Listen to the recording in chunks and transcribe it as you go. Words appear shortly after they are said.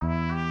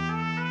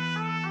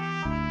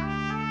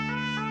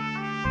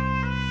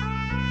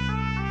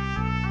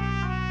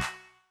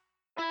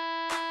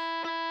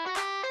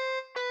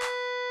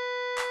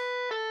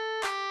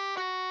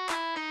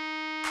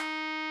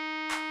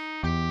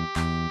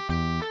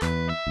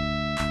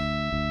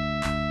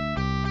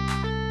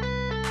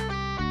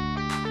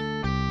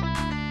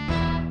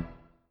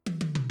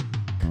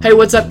Hey,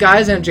 what's up,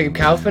 guys? I'm Jacob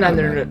Kaufman.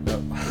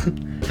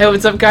 Hey,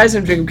 what's up, guys?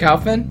 I'm Jacob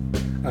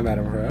Kaufman. I'm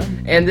Adam Herrera.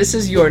 And this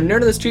is your Nerd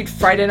of the Street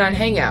Friday Night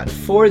Hangout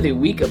for the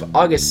week of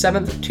August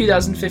 7th,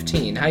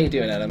 2015. How you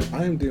doing, Adam?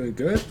 I'm doing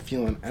good.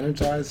 Feeling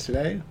energized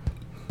today.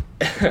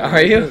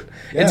 Are you?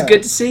 Yeah. It's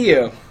good to see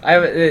you.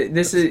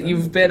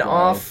 You've been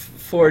off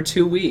for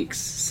 2 weeks,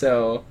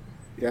 so...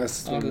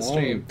 Yes, it's been the long,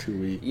 stream. 2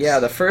 weeks. Yeah,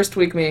 the first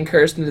week me and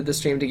Kirsten did the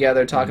stream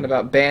together talking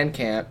about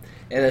Bandcamp,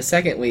 and the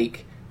second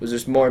week was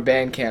just more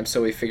Bandcamp,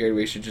 so we figured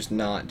we should just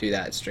not do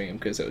that stream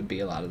because it would be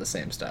a lot of the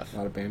same stuff. A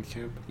lot of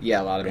Bandcamp?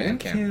 Yeah, a lot of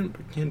Bandcamp.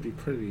 Bandcamp can be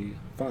pretty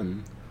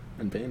fun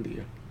and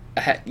bandy.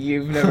 Have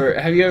you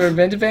ever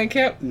been to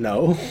Bandcamp?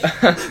 No.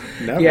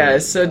 Never. Yeah,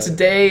 so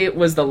today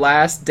was the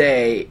last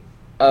day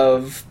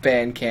of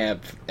Bandcamp,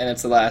 and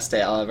it's the last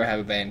day I'll ever have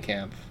a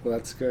Bandcamp. Well,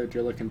 that's good.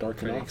 You're looking dark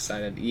Pretty enough.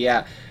 excited.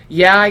 Yeah,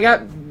 I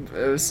got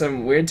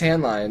some weird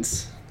tan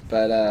lines,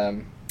 but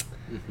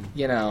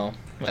you know,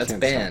 that's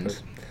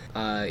band.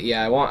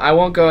 Yeah, I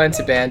won't go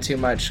into band too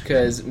much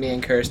because me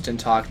and Kirsten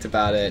talked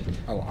about it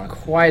A lot.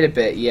 quite a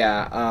bit.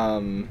 Yeah,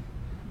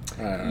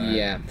 Alright.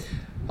 yeah.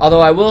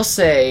 Although I will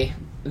say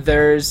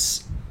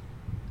there's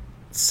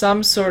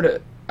some sort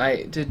of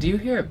did you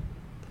hear?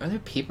 Are there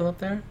people up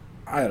there?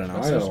 I don't know.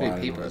 There's I supposed don't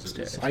to be know. people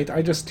upstairs.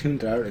 I just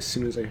tuned out as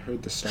soon as I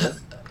heard the start.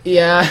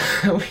 Yeah,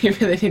 we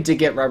really need to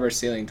get rubber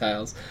ceiling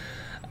tiles.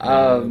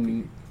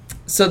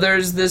 So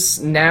there's this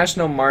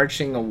National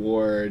Marching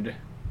Award,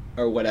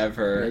 or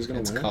whatever You guys gonna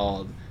it's win it?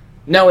 called.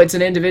 No, it's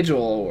an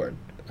individual award.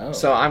 Oh.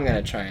 So I'm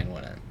gonna try and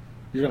win it.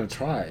 You're gonna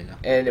try.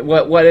 And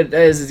what it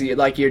is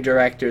your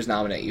directors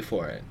nominate you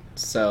for it.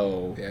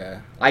 So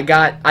Yeah. I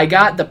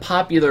got the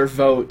popular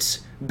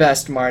vote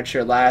best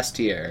marcher last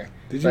year,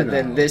 Did you but know?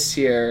 then this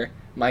year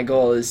my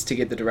goal is to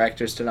get the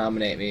directors to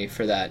nominate me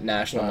for that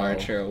National Wow.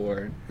 Marcher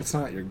award. It's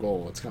not your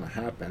goal. It's gonna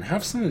happen.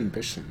 Have some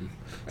ambition.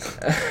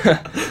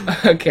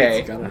 Okay.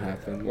 It's gonna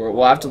happen.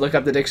 We'll have to look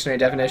up the dictionary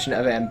definition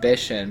of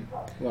ambition.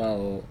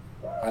 Well,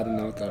 I don't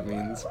know what that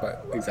means,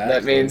 but exactly.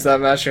 That means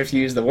I'm not sure if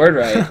you used the word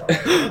right.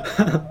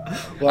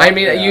 Well, I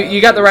mean, yeah, you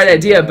got the right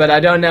idea, but I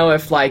don't know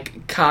if,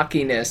 like,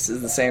 cockiness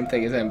is the same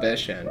thing as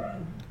ambition.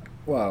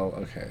 Well,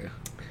 okay.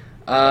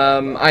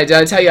 I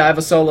tell you, I have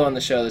a solo on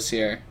the show this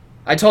year.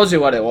 I told you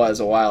what it was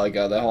a while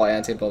ago, the whole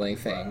anti-bullying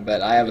thing,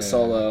 but I have a Yeah.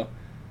 solo,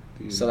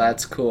 Dude, so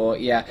that's cool,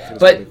 yeah. that's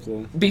But pretty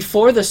cool.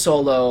 before the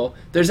solo,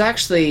 there's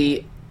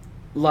actually,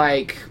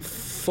 like,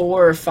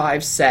 4 or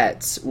 5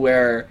 sets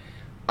where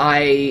I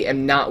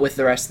am not with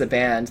the rest of the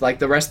band. Like,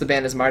 the rest of the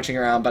band is marching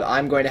around, but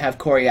I'm going to have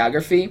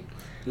choreography.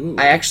 Ooh.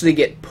 I actually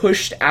get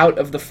pushed out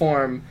of the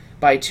form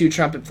by 2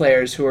 trumpet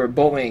players who are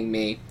bullying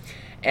me,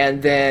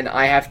 and then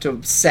I have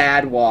to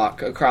sad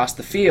walk across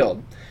the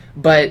field.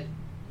 But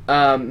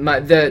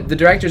the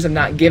directors have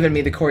not given me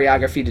the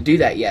choreography to do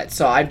that yet,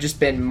 so I've just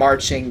been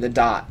marching the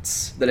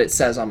dots that it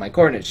says on my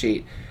coordinate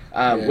sheet,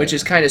 which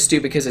is kind of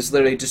stupid because it's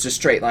literally just a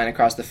straight line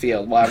across the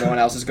field while everyone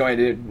else is going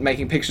to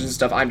making pictures and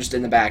stuff. I'm just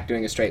in the back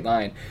doing a straight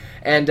line.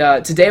 And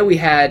today we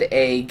had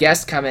a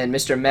guest come in,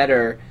 Mr.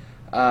 Metter,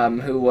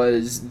 who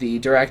was the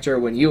director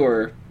when you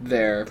were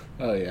there.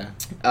 Oh, yeah.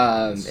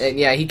 And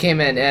yeah, he came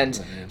in, and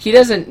he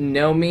doesn't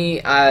know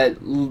me.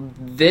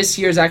 This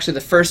year is actually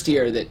the first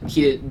year that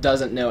he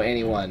doesn't know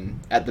anyone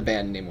at the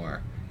band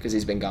anymore because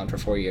he's been gone for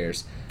 4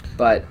 years.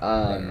 But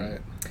Right.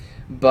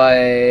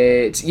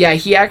 but yeah,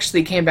 he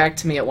actually came back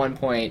to me at one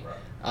point,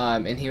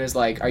 and he was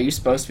like, "Are you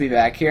supposed to be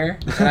back here?"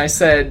 And I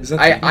said, Is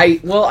that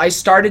I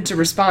started to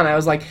respond. I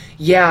was like,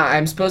 "Yeah,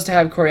 I'm supposed to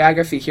have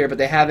choreography here, but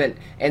they haven't."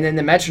 And then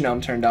the metronome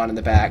turned on in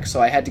the back,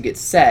 so I had to get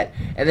set.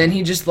 And then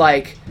he just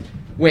like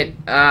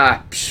went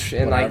psh,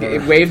 and like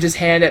Whatever. waved his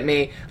hand at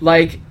me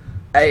like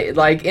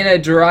in a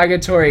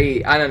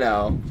derogatory. I don't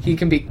know. He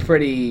can be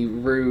pretty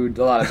rude.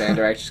 A lot of band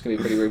directors can be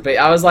pretty rude. But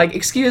I was like,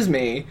 "Excuse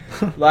me,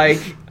 like."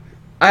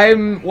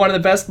 I'm one of the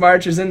best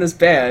marchers in this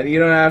band. You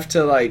don't have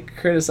to, like,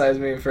 criticize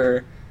me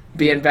for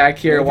being back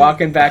here,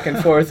 walking back and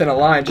forth in a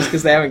line just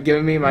because they haven't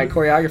given me my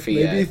choreography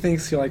Maybe he yet."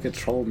 thinks you're like a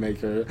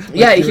troublemaker.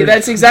 Yeah,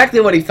 that's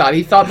exactly what he thought.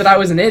 He thought that I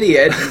was an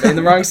idiot in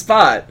the wrong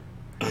spot.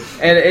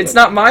 And it's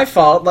not my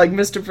fault. Like,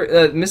 Mr.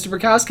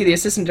 Burkowski, the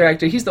assistant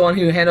director, he's the one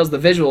who handles the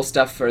visual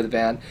stuff for the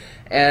band.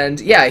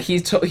 And, yeah, he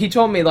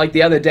told me, like,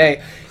 the other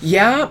day,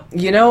 "Yeah,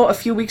 you know, a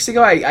few weeks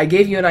ago I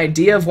gave you an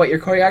idea of what your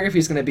choreography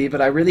is going to be,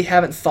 but I really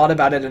haven't thought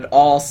about it at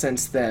all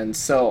since then,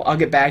 so I'll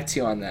get back to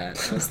you on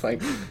that." I was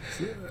like,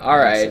 all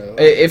right. So-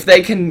 If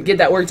they can get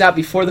that worked out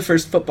before the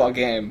first football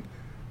game,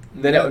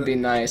 then it would be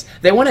nice.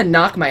 They want to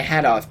knock my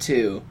hat off,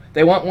 too.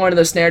 They want one of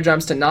the snare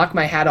drums to knock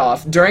my hat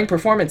off during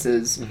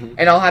performances,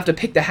 and I'll have to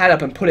pick the hat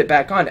up and put it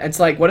back on. It's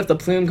like, what if the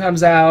plume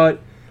comes out?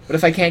 What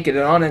if I can't get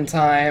it on in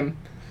time?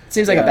 It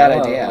seems like a bad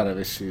idea. A lot of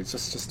issues,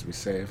 just to be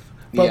safe.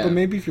 But, Yeah. but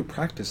maybe if you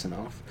practice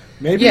enough.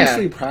 Maybe Yeah.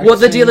 if you practice. Well,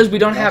 the deal is we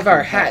don't have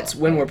our hats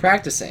when we're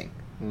practicing.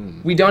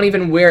 We don't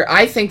even wear...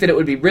 I think that it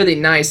would be really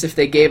nice if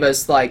they gave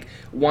us, like,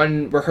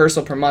 one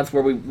rehearsal per month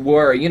where we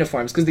wore our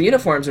uniforms, because the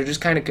uniforms are just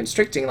kind of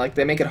constricting. Like,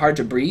 they make it hard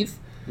to breathe.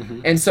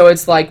 And so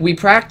it's like we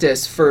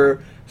practice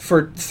for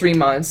 3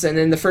 months, and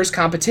then the first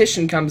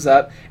competition comes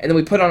up, and then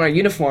we put on our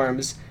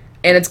uniforms,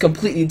 and it's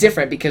completely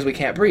different because we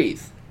can't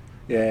breathe.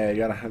 Yeah, you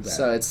gotta have that.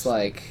 So it's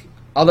like,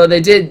 although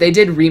they did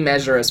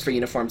remeasure us for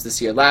uniforms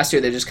this year. Last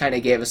year they just kind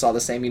of gave us all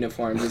the same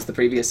uniforms as the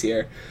previous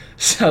year,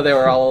 so they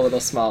were all a little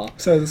small.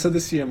 So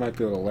this year might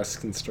be a little less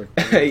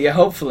constricting. Yeah,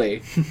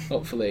 hopefully.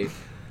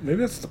 Maybe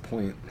that's the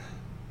point.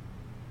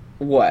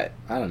 What?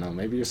 I don't know.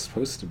 Maybe you're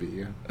supposed to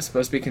be. It's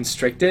supposed to be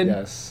constricted?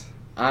 Yes.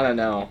 I don't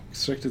know.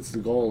 Constricted's the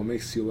goal. It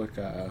makes you look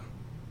a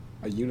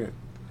unit.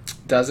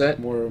 Does it?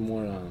 More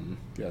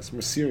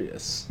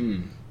serious.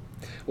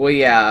 Well,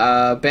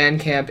 yeah,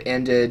 band camp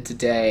ended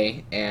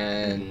today,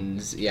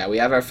 and yeah, we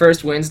have our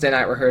first Wednesday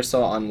night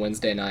rehearsal on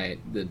Wednesday night,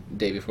 the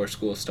day before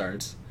school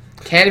starts.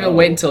 Can't even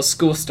wait until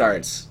school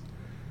starts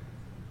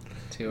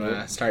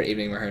to start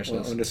evening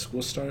rehearsals. When does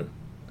school start?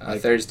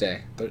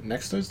 Thursday.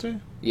 Next Thursday?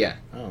 Yeah.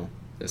 Oh.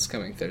 This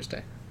coming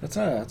Thursday.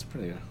 That's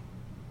pretty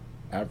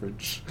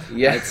average.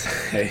 Yeah. I'd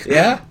say.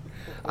 Yeah?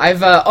 I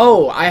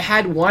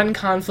had one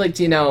conflict,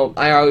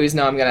 I always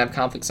know I'm going to have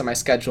conflicts on my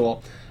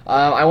schedule.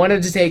 I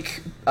wanted to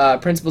take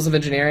Principles of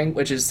Engineering,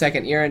 which is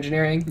second year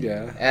engineering.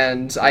 Yeah.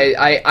 And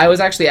I was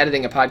actually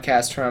editing a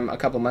podcast from a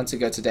couple months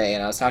ago today,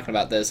 and I was talking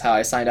about this, how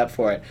I signed up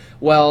for it.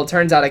 Well,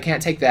 turns out I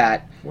can't take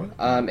that. What?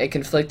 It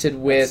conflicted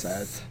with...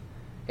 That's sad.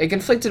 It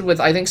conflicted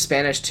with, I think,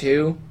 Spanish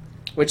 2,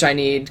 which I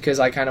need because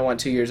I kind of want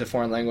 2 years of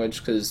foreign language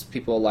because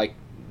people like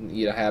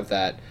you to have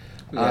that.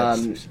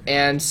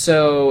 And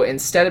so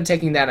instead of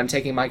taking that, I'm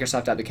taking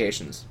Microsoft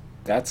applications.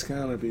 That's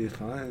gonna be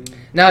fun.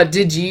 Now,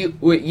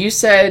 you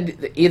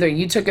said either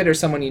you took it or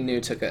someone you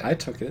knew took it? I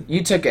took it.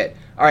 You took it.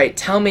 All right,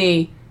 tell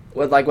me,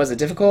 was it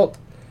difficult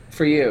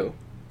for you?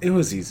 It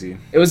was easy.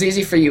 It was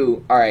easy for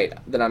you. All right,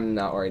 then I'm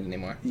not worried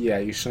anymore. Yeah,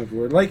 you shouldn't be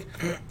worried. Like,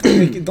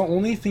 the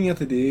only thing you have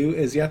to do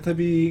is you have to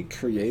be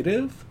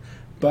creative,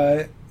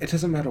 but it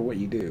doesn't matter what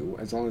you do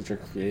as long as you're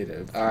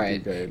creative. All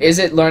right. Good. Is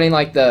it learning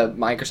like the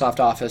Microsoft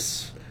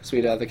Office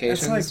suite of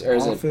applications? It's like or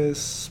is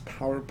Office,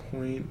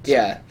 PowerPoint.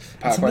 Yeah,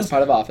 PowerPoint's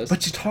part of Office.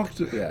 But you talk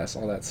to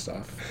all that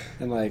stuff,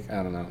 and like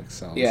I don't know,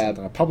 Excel. Yeah.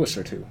 A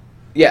publisher too.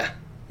 Yeah.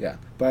 Yeah,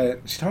 but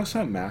she talks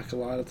about Mac a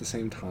lot at the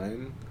same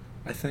time.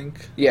 I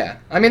think. Yeah,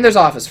 I mean, there's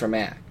Office for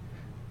Mac.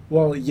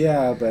 Well,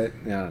 yeah, but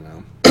I don't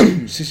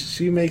know.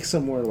 she makes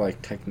some more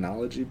like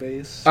technology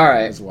based. All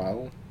right. As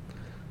well.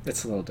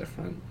 It's a little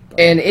different. But.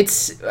 And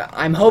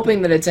I'm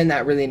hoping that it's in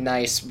that really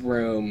nice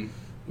room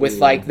with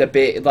like the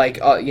big,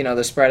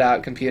 the spread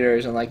out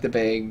computers and like the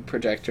big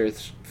projector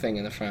thing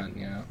in the front.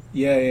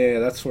 Yeah.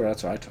 That's where I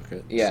took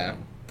it. Yeah. So.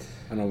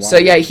 I don't know why. So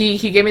yeah, he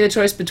gave me the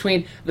choice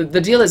between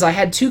the deal is I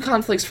had 2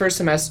 conflicts first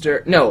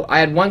semester. No, I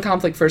had 1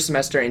 conflict first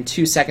semester and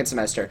 2 second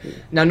semester. Yeah.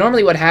 Now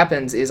normally what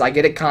happens is I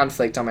get a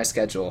conflict on my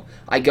schedule.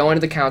 I go into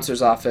the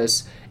counselor's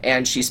office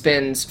and she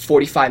spends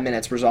 45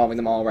 minutes resolving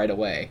them all right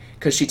away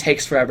because she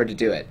takes forever to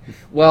do it.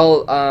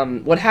 Well,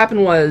 what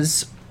happened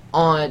was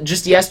on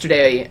just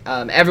yesterday,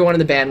 everyone in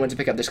the band went to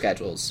pick up their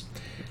schedules.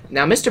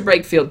 Now Mr.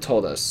 Brakefield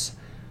told us,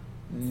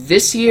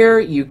 this year,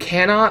 you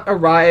cannot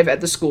arrive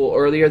at the school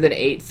earlier than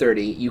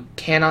 8:30. You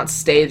cannot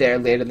stay there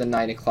later than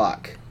 9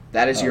 o'clock.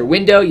 That is your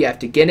window. You have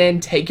to get in,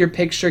 take your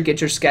picture,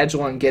 get your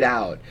schedule, and get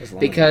out.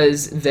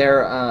 Because it's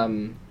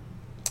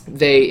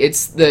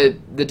the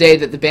day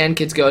that the band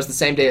kids go is the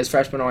same day as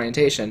freshman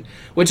orientation,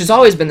 which has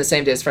always been the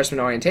same day as freshman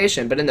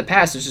orientation, but in the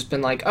past it's just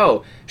been like,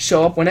 oh,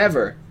 show up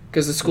whenever.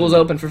 Because the school's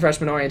open for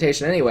freshman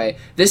orientation anyway.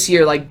 This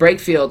year, like,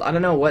 Brakefield, I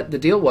don't know what the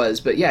deal was,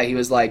 but yeah, he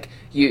was like,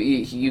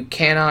 you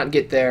cannot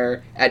get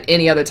there at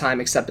any other time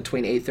except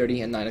between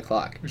 8:30 and 9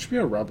 o'clock. We should be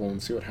a rebel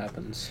and see what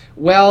happens.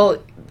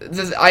 Well,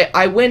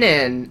 I went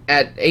in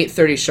at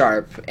 8:30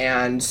 sharp,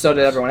 and so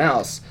did everyone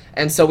else.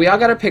 And so we all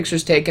got our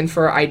pictures taken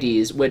for our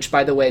IDs, which,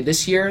 by the way,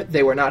 this year,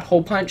 they were not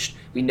hole-punched.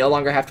 We no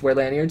longer have to wear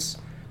lanyards.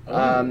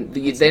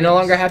 They no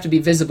longer have to be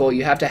visible.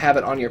 You have to have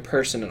it on your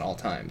person at all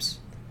times.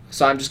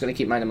 So I'm just going to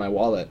keep mine in my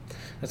wallet.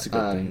 That's a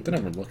good thing. Don't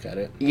ever look at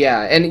it.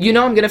 Yeah, and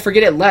I'm going to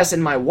forget it less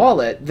in my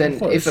wallet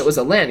than if it was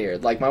a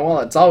lanyard. Like, my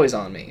wallet's always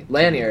on me.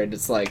 Lanyard,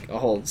 it's like a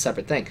whole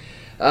separate thing.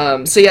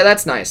 So yeah,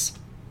 that's nice.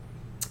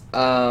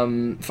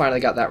 Finally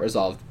got that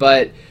resolved.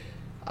 But,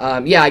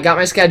 yeah, I got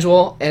my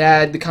schedule. It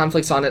had the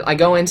conflicts on it. I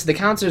go into the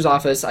counselor's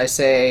office. I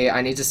say,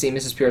 I need to see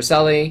Mrs.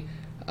 Puricelli.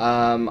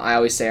 I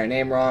always say her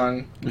name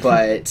wrong.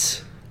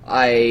 But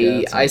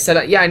I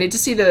said, yeah, I need to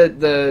see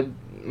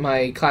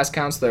my class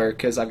counselor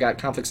because I've got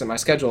conflicts in my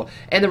schedule.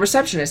 And the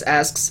receptionist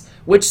asks,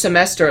 which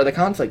semester are the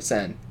conflicts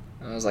in?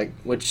 I was like,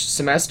 which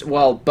semester?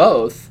 Well,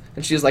 both.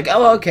 And she was like,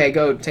 oh, okay,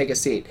 go take a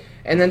seat.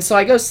 And then so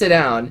I go sit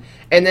down,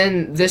 and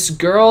then this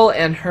girl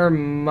and her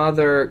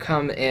mother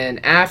come in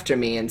after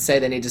me and say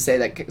they need to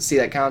see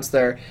that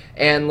counselor,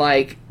 and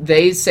like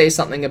they say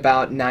something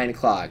about 9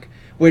 o'clock,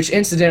 which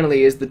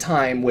incidentally is the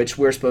time which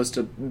we're supposed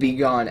to be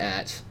gone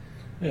at.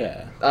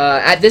 Yeah.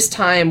 At this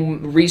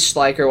time, Reese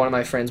Schleicher, one of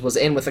my friends, was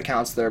in with a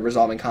counselor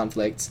resolving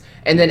conflicts.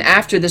 And then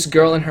after this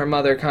girl and her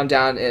mother come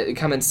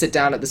and sit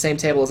down at the same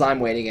table as I'm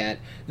waiting at,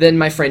 then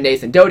my friend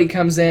Nathan Doty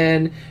comes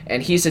in,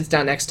 and he sits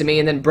down next to me.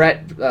 And then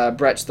Brett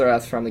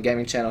Throth from the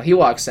gaming channel, he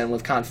walks in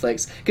with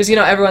conflicts. Because,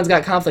 everyone's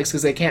got conflicts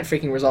because they can't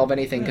freaking resolve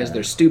anything because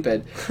they're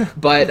stupid.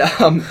 But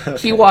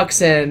he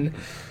walks in,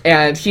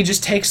 And he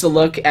just takes a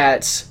look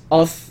at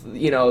all,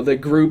 the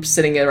group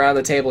sitting around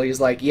the table.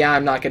 He's like, "Yeah,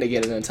 I'm not gonna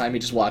get it in time." He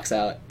just walks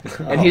out,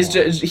 and he's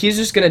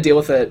just gonna deal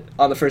with it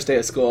on the first day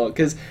of school.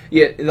 Because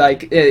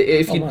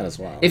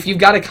if you've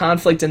got a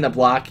conflict in the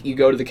block, you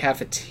go to the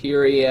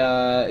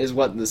cafeteria, is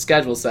what the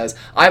schedule says.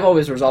 I've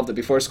always resolved it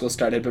before school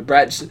started, but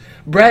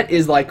Brett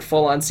is like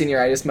full on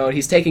senioritis mode.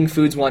 He's taking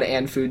Foods 1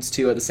 and Foods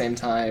 2 at the same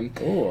time.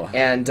 Ooh.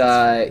 And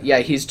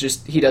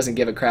he doesn't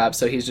give a crap,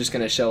 so he's just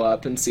gonna show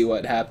up and see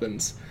what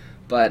happens.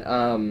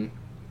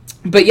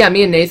 But yeah,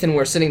 me and Nathan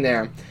were sitting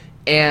there,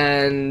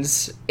 and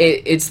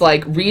it's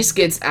like Reese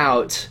gets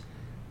out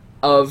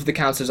of the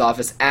counselor's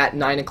office at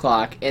 9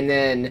 o'clock, and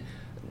then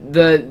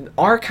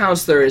our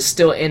counselor is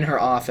still in her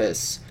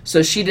office,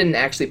 so she didn't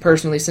actually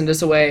personally send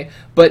us away.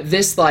 But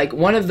this, like,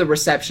 one of the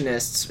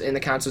receptionists in the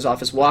counselor's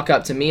office walk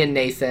up to me and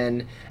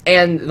Nathan,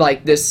 and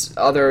like this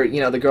other,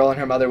 the girl and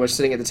her mother was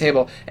sitting at the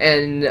table,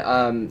 and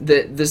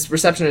this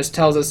receptionist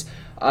tells us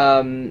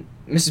Mrs.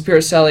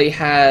 Piracelli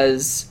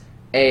has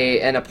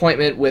an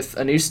appointment with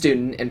a new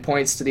student, and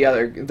points to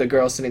the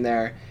girl sitting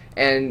there,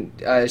 and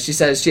she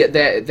says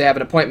they have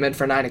an appointment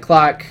for 9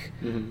 o'clock.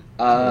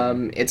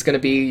 Mm-hmm. It's going to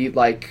be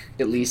like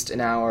at least an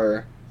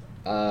hour.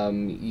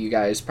 You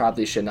guys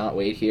probably should not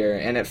wait here.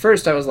 And at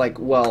first I was like,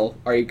 well,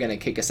 are you going to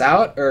kick us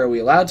out, or are we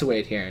allowed to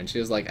wait here? And she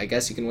was like, I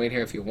guess you can wait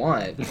here if you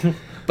want.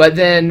 But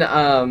then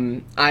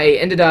I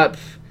ended up,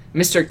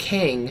 Mr.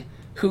 King,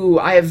 who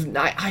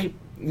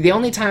the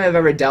only time I've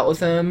ever dealt with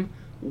him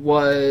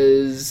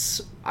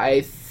was,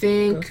 I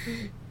think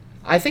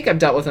I've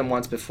dealt with him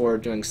once before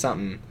doing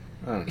something.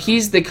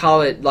 He's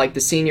the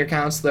senior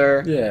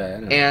counselor. Yeah, I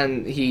know.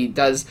 And he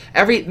does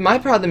my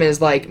problem is,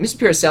 like, Mr.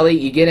 Piracelli,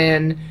 you get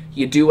in,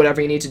 you do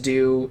whatever you need to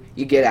do,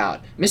 you get out.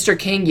 Mr.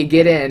 King, you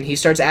get in, he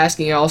starts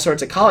asking you all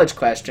sorts of college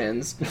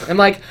questions. I'm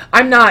like,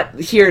 I'm not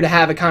here to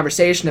have a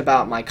conversation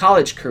about my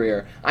college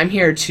career. I'm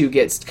here to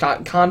get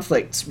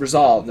conflicts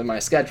resolved in my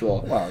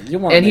schedule. Well,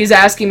 he's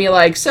asking me,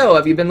 like, so,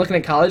 have you been looking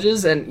at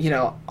colleges? And,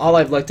 all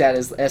I've looked at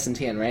is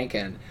S&T and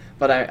Rankin.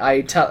 But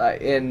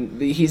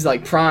he's,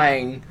 like,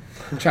 trying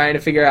to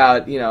figure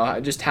out,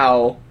 just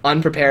how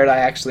unprepared I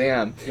actually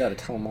am. You gotta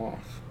tell him off.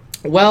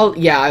 Well,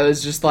 yeah, I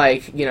was just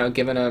like,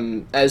 giving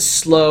him as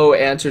slow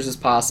answers as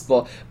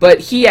possible. But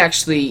he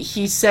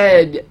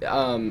said,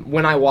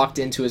 when I walked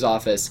into his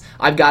office,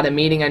 I've got a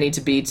meeting I need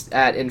to be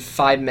at in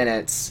 5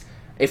 minutes.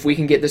 If we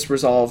can get this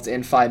resolved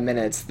in 5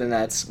 minutes, then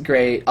that's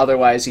great.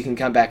 Otherwise, you can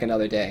come back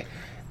another day.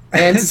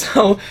 And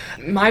so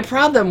my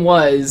problem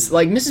was,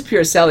 like, Mrs.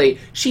 Piracelli,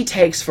 she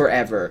takes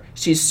forever.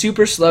 She's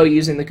super slow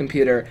using the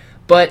computer.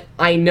 But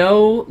I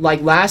know,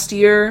 like, last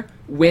year,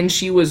 when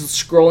she was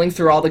scrolling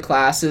through all the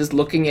classes,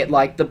 looking at,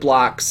 like, the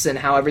blocks and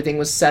how everything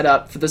was set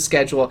up for the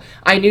schedule,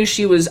 I knew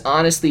she was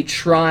honestly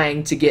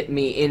trying to get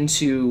me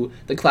into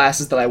the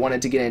classes that I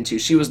wanted to get into.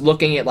 She was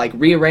looking at, like,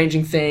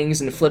 rearranging things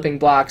and flipping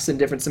blocks in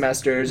different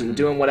semesters and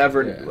doing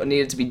whatever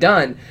needed to be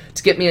done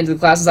to get me into the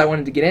classes I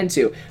wanted to get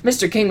into.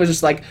 Mr. King was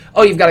just like,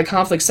 oh, you've got a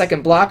conflict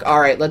second block?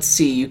 All right, let's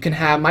see. You can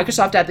have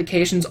Microsoft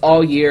applications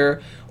all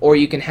year, or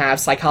you can have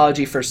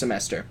psychology first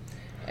semester.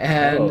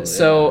 And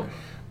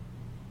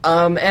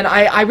and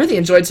I really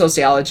enjoyed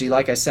sociology,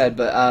 like I said,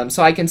 but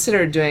so I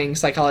considered doing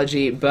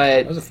psychology, but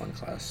that was a fun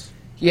class.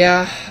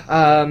 Yeah,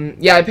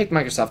 I picked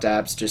Microsoft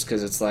Apps just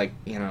because it's like,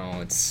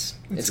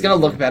 it's gonna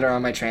look better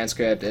on my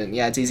transcript, and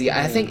it's easy.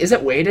 Yeah. I think, is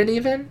it weighted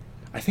even?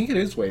 I think it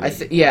is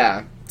weighted.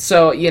 Yeah.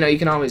 So you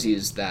can always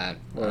use that.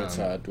 Or it's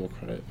dual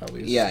credit at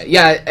least.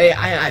 Yeah.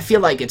 I feel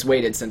like it's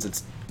weighted since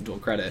it's dual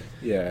credit.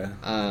 Yeah.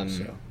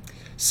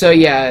 So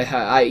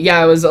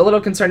I was a little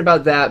concerned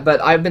about that,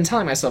 but I've been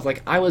telling myself,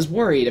 like, I was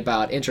worried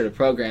about Intro to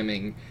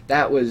Programming.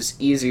 That was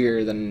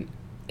easier than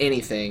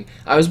anything.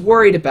 I was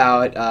worried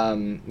about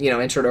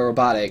Intro to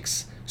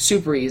Robotics.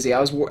 Super easy. I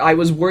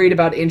was worried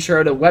about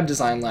Intro to Web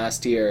Design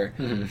last year,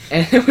 and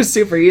it was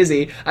super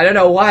easy. I don't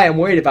know why I'm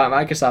worried about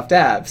Microsoft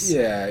Apps.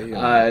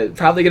 Yeah.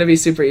 Probably gonna be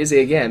super easy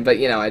again, but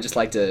I just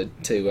like to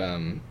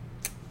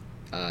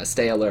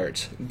stay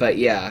alert. But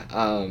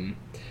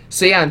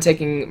so I'm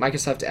taking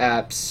Microsoft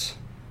Apps.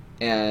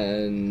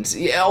 And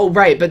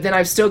but then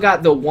I've still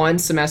got the 1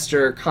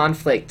 semester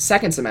conflict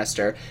second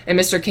semester, and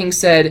Mr. King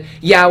said,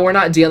 we're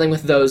not dealing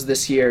with those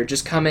this year,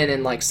 just come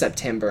in like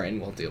September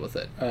and we'll deal with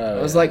it. I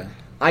was like,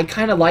 I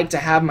kind of like to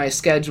have my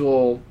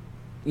schedule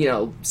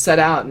set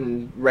out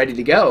and ready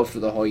to go for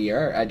the whole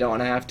year. I don't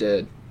want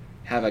to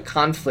have a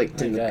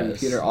conflict in the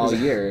computer all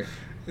year.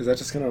 Is that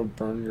just gonna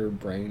burn your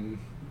brain?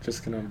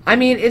 I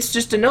mean, it's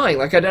just annoying.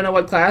 Like, I don't know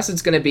what class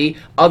it's going to be.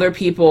 Other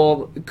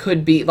people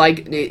could be,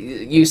 like,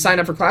 you sign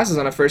up for classes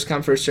on a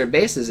first-come, first-served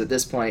basis at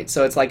this point.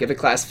 So it's like if a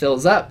class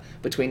fills up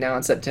between now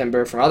and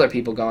September from other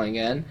people going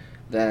in,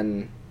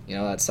 then,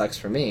 that sucks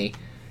for me.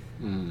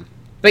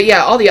 But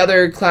all the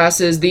other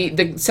classes,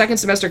 the second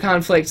semester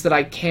conflicts that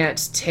I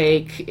can't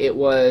take, it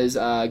was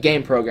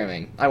game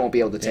programming. I won't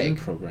be able to take. Game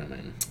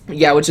programming.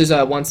 Yeah, which is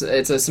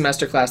it's a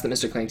semester class that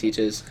Mr. Kling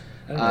teaches.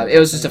 It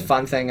was just a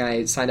fun thing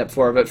I signed up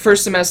for. But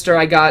first semester,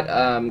 I got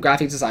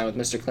graphic design with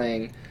Mr.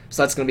 Kling,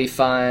 so that's going to be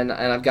fun.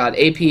 And I've got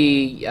AP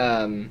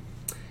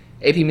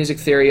AP Music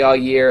Theory all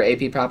year,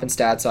 AP Prop and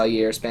Stats all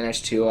year,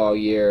 Spanish 2 all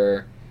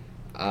year.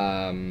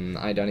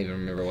 I don't even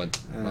remember what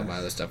my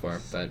other stuff were,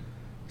 but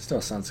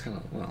still sounds kind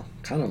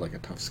of like a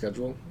tough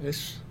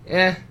schedule-ish.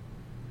 Yeah.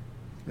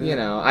 You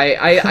know,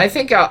 I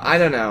think I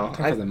don't know.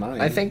 Tougher than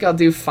mine. I think I'll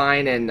do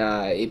fine in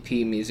AP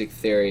Music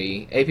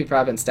Theory. AP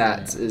Prop and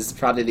Stats is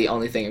probably the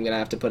only thing I'm gonna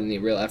have to put any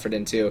real effort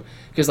into,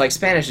 because like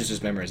Spanish is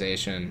just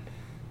memorization,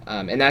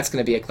 and that's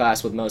gonna be a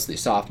class with mostly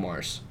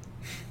sophomores.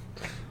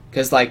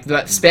 Because like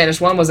the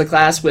Spanish 1 was a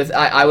class with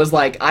I was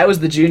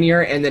the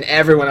junior and then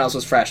everyone else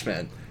was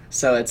freshmen,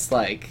 so it's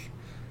like,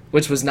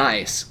 which was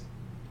nice.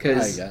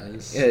 Because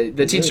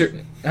the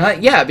teacher,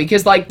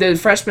 because like the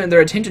freshmen, their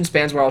attention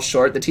spans were all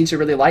short. The teacher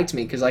really liked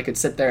me because I could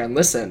sit there and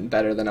listen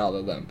better than all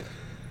of them.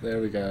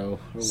 There we go.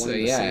 So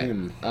yeah,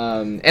 and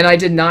I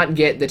did not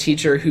get the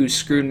teacher who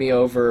screwed me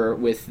over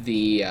with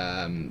the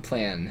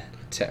plan,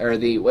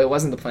 it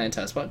wasn't the plan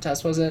test. What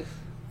test was it?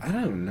 I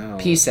don't know.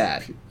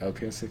 PSAT.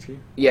 PSAT?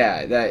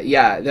 Yeah,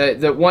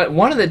 the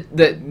one of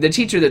the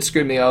teacher that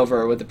screwed me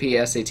over with the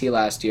PSAT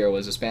last year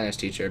was a Spanish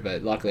teacher,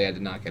 but luckily I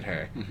did not get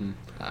her. Mm-hmm.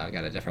 I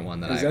got a different one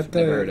that I've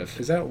never heard of.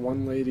 Is that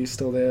one lady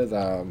still there?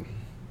 The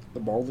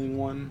balding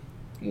one?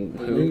 Who?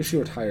 Maybe she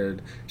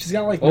retired. She's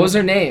got like. What was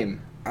her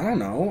name? I don't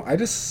know.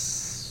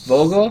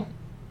 Vogel?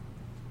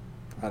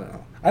 I don't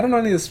know. I don't know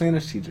any of the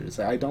Spanish teachers.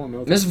 I don't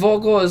know. Miss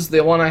Vogel is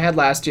the one I had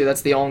last year.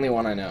 That's the only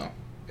one I know.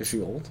 Is she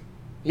old?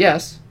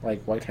 Yes.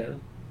 Like white hair?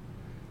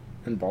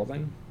 And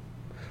balding?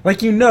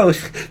 Like,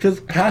 because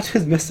patch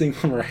is missing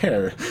from her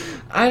hair.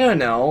 I don't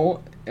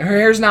know. Her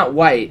hair's not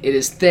white. It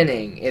is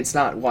thinning. It's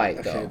not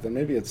white, though. Okay, then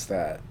maybe it's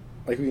that.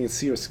 Like, we can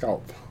see her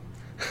scalp.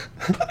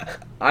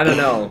 I don't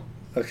know.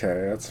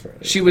 Okay, that's fair.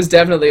 She was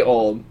definitely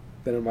old.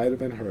 Then it might have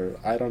been her.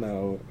 I don't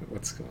know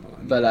what's going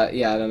on. But,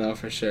 yeah, I don't know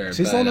for sure.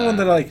 She's the only one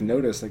that I,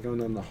 noticed, going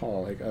down the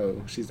hall. Like,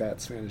 oh, she's that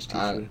Spanish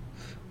teacher.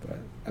 But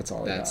that's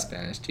all I got. That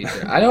Spanish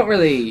teacher. I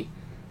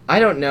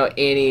don't know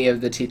any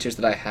of the teachers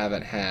that I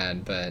haven't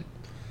had, but...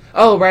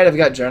 Oh, right, I've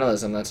got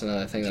journalism. That's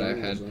another thing that I've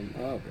had.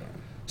 Oh, God.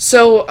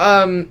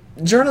 So,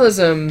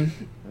 journalism,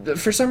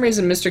 for some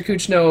reason, Mr.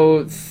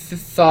 Kuchno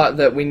thought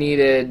that we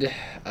needed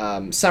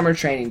summer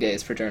training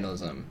days for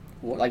journalism.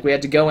 What? Like, we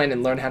had to go in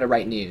and learn how to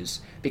write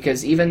news.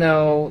 Because even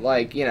though,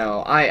 like,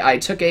 I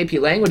took AP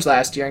Language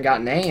last year and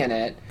got an A in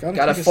it,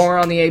 got a 4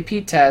 on the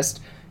AP test,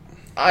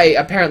 I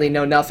apparently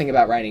know nothing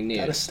about writing news.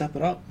 Gotta step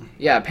it up.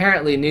 Yeah,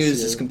 apparently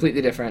news is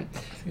completely different.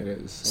 It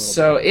is.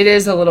 So it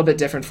is a little bit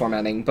different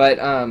formatting, but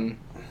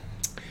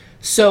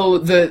so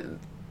the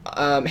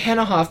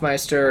Hannah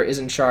Hoffmeister is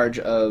in charge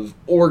of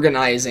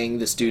organizing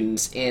the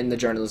students in the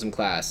journalism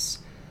class,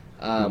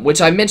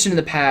 which I mentioned in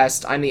the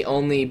past. I'm the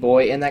only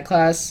boy in that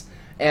class,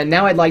 and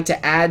now I'd like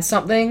to add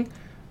something.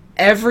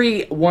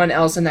 Everyone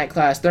else in that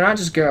class, they're not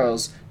just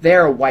girls; they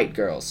are white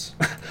girls.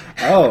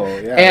 Oh,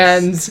 yes.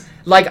 And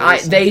like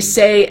they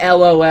say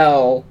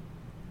LOL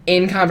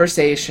in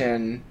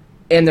conversation,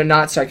 and they're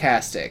not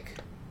sarcastic.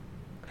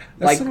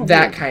 That's like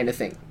that weird. Kind of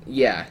thing.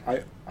 Yeah.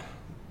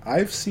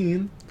 I've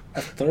seen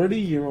a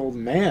 30-year-old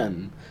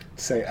man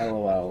say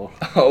LOL.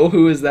 Oh,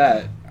 who is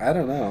that? I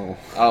don't know.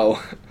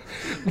 Oh.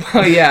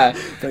 Well, yeah.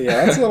 But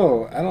yeah, that's a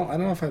little... I don't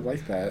know if I'd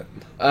like that.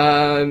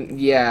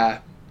 Yeah.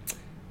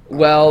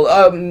 Well,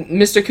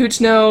 Mr.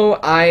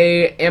 Kuchno,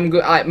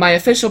 my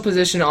official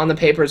position on the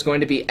paper is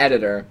going to be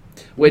editor,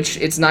 which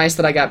it's nice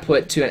that I got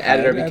put to an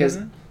editor because...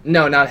 Editor?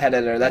 No, not head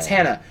editor. That's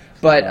Hannah.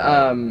 But,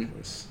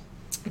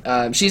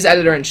 she's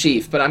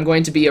editor-in-chief, but I'm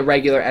going to be a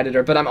regular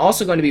editor, but I'm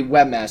also going to be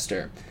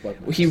webmaster.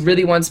 He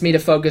really wants me to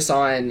focus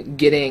on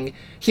getting...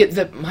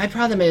 my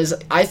problem is,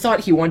 I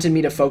thought he wanted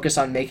me to focus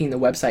on making the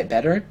website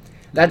better.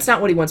 That's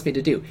not what he wants me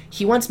to do.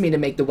 He wants me to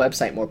make the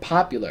website more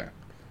popular,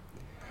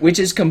 which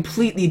is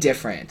completely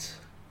different.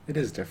 It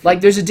is different.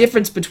 Like, there's a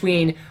difference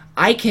between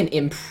I can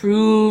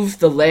improve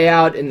the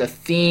layout and the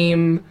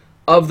theme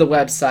of the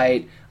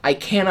website. I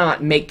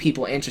cannot make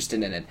people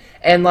interested in it.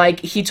 And,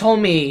 like, he told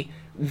me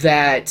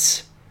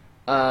that...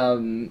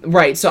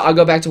 right, so I'll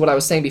go back to what I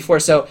was saying before.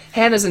 So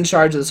Hannah's in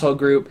charge of this whole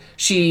group.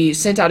 She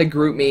sent out a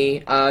group me.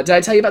 Did I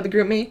tell you about the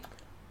group me?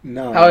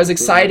 No. How I was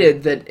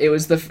excited that it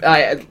was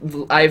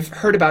I've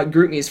heard about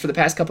group me's for the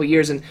past couple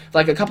years, and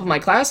like a couple of my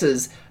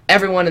classes,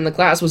 everyone in the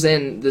class was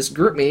in this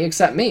group me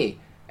except me.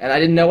 And I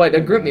didn't know what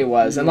a group me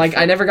was, and like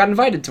I never got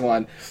invited to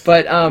one.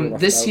 But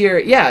this year,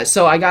 yeah,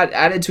 so I got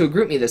added to a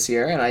group me this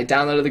year, and I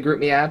downloaded the group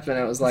me app, and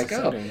it was like,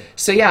 oh.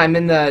 So yeah, I'm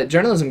in the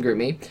journalism group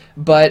me,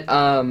 but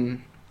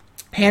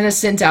Hannah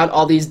sent out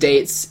all these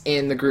dates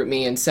in the group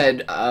me and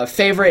said,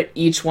 favorite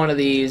each one of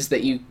these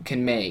that you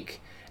can make.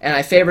 And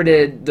I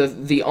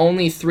favorited the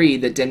only 3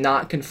 that did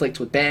not conflict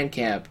with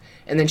Bandcamp,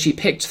 and then she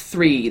picked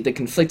 3 that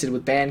conflicted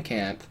with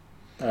Bandcamp.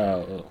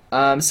 Oh.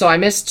 So I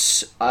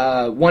missed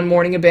one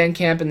morning of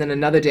Bandcamp and then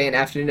another day and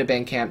afternoon of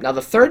Bandcamp. Now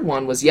the third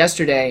one was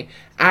yesterday.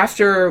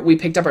 After we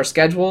picked up our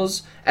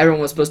schedules,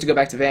 everyone was supposed to go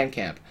back to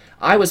Bandcamp.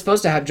 I was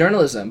supposed to have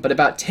journalism, but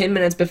about 10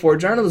 minutes before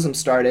journalism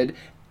started,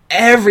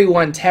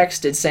 everyone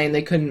texted saying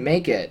they couldn't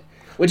make it.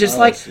 Which is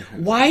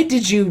why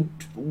did you,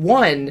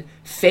 1,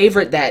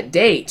 favorite that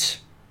date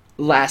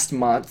last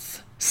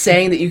month,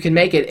 saying that you can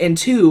make it? And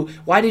 2,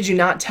 why did you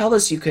not tell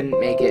us you couldn't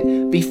make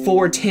it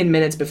before 10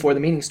 minutes before the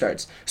meeting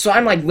starts? So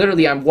I'm like,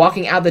 literally, I'm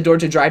walking out the door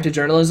to drive to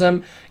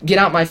journalism, get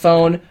out my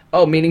phone,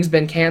 oh, meeting's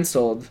been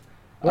canceled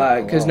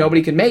because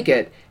nobody could make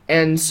it.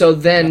 And so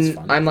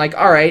then I'm like,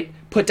 all right,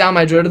 put down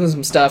my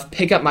journalism stuff,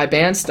 pick up my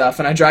band stuff,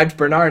 and I drive to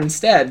Bernard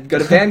instead, go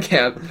to band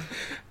camp.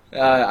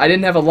 I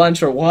didn't have a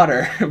lunch or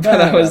water, but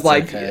I was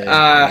like,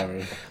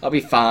 okay. I'll be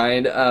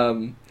fine.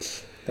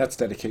 That's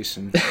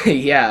dedication.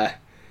 Yeah.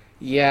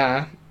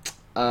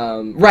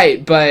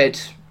 Right,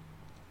 but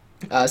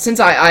since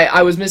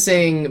I was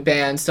missing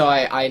band, so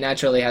I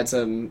naturally had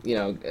some,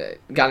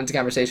 got into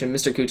conversation.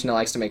 Mr. Kuchna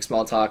likes to make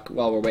small talk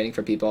while we're waiting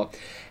for people.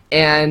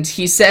 And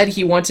he said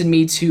he wanted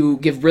me to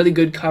give really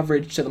good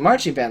coverage to the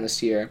marching band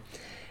this year.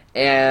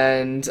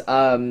 And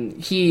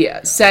he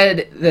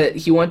said that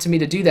he wanted me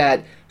to do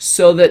that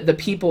so that the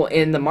people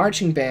in the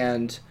marching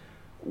band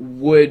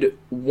would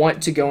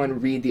want to go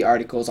and read the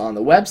articles on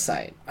the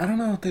website. I don't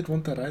know if they'd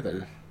want that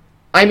either.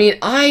 I mean,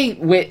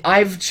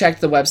 I've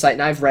checked the website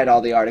and I've read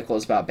all the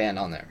articles about band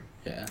on there.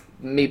 Yeah.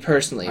 Me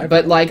personally.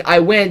 But, I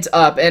went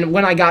up, and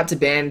when I got to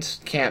band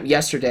camp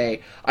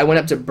yesterday, I went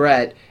up to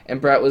Brett,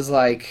 and Brett was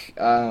like,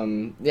 I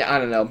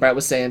don't know, Brett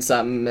was saying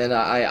something, and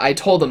I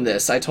told him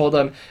this. I told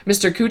him,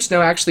 Mr.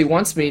 Kuchno actually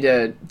wants me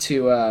to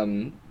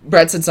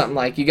Brett said something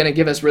like, you going to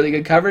give us really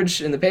good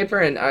coverage in the paper?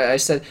 And I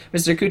said,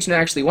 Mr. Kuchno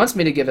actually wants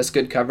me to give us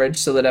good coverage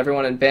so that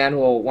everyone in band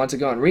will want to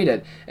go and read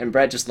it. And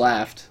Brett just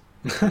laughed.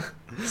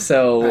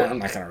 So I'm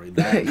not going to read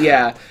that.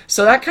 Yeah.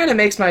 So that kind of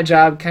makes my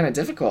job kind of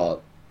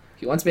difficult.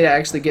 He wants me to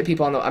actually get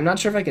people on the... I'm not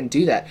sure if I can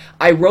do that.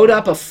 I wrote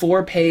up a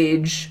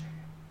 4-page,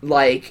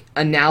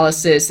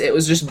 analysis. It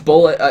was just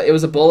it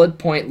was a bullet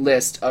point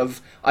list of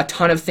a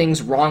ton of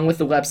things wrong with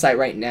the website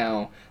right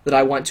now that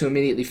I want to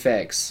immediately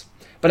fix.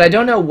 But I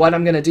don't know what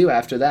I'm going to do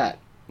after that.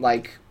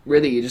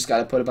 Really, you just got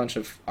to put a bunch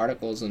of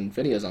articles and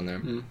videos on there.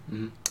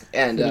 Mm-hmm.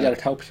 And you got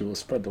to help people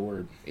spread the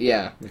word.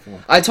 Yeah.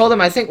 I told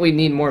him I think we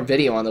need more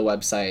video on the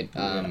website.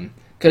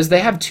 Because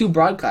they have 2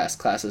 broadcast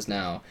classes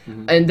now.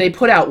 Mm-hmm. And they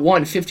put out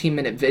one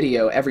 15-minute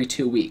video every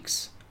 2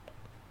 weeks.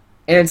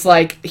 And it's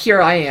like,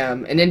 here I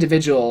am, an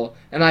individual,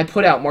 and I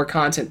put out more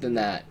content than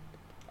that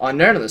on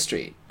Nerd on the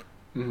Street.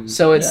 Mm-hmm.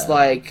 So it's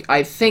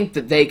I think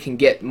that they can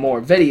get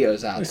more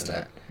videos out of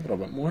that. A little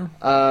bit more.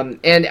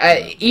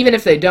 Even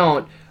if they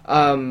don't,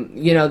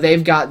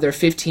 they've got their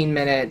 15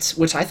 minutes,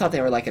 which I thought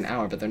they were an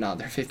hour, but they're not.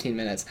 They're 15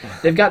 minutes.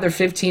 They've got their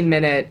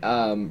 15-minute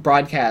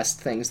broadcast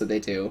things that they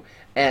do.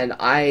 And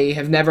I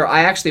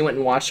actually went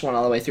and watched one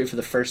all the way through for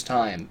the first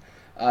time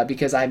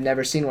because I've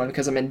never seen one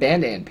because I'm in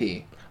band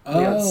A&P. You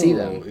don't see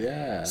them.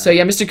 Yeah. So,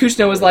 Mr.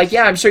 Kuchno was like,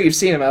 yeah, I'm sure you've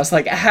seen them. I was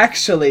like,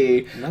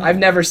 actually, no. I've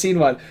never seen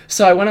one.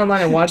 So I went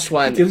online and watched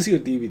one. It gives you a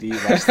DVD,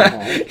 watch them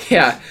all.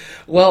 Yeah.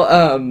 Well,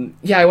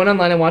 I went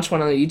online and watched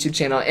one on the YouTube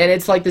channel, and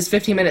it's this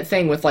 15-minute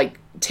thing with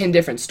 10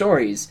 different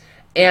stories.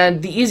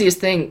 And the easiest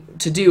thing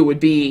to do would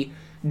be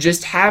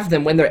just have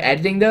them, when they're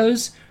editing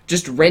those,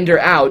 just render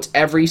out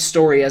every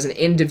story as an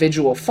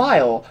individual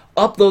file,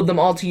 upload them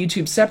all to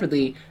YouTube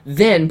separately,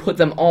 then put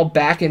them all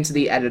back into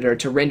the editor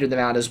to render them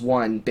out as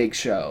one big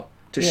show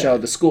to show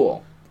the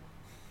school.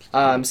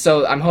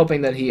 So I'm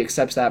hoping that he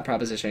accepts that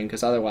proposition,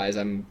 because otherwise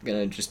I'm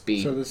going to just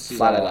be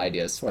flat out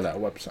ideas. For that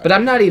website. But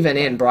I'm not even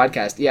in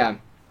broadcast, yeah.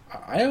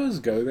 I always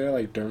go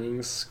there,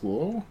 during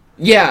school.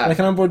 Yeah. And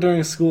I'm bored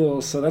during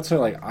school, so that's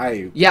why,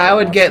 I... Yeah, I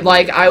would get,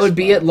 I would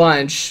be at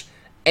lunch,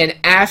 and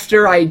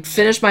after I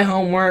finish my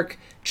homework,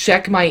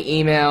 check my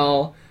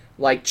email,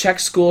 check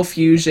School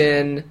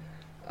Fusion,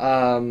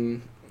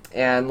 and,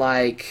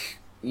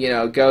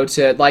 go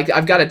to,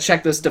 I've got a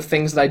checklist of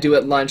things that I do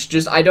at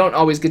lunch. I don't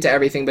always get to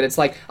everything, but it's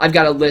I've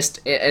got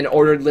an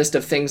ordered list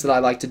of things that I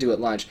like to do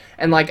at lunch.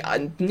 And,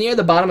 near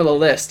the bottom of the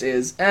list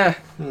is,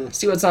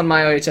 see what's on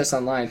my OHS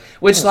Online.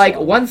 Which,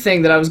 one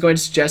thing that I was going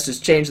to suggest is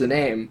change the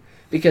name.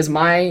 Because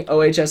my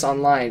OHS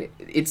Online,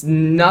 it's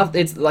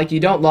you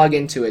don't log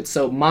into it,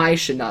 so my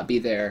should not be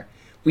there.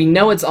 We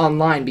know it's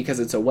online because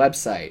it's a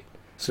website.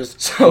 So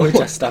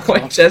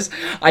OHS.com.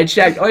 I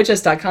checked.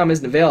 OHS.com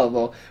isn't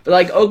available.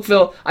 But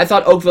Oakville, I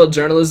thought Oakville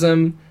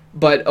Journalism,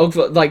 but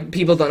Oakville,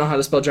 people don't know how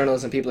to spell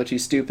journalism. People are too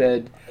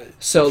stupid.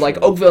 So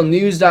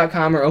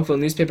OakvilleNews.com or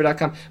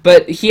OakvilleNewspaper.com.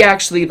 But he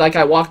actually,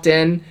 I walked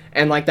in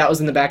and that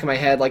was in the back of my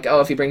head.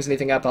 If he brings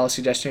anything up, I'll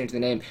suggest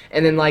changing the name.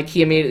 And then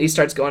he immediately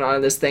starts going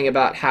on this thing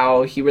about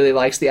how he really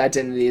likes the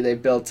identity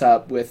they've built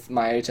up with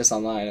my OHS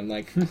Online. I'm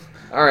like,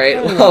 all right,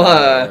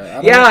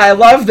 I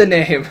love the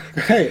name.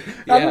 Great.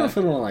 I don't know if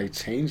it'll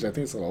change. I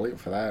think it's a little late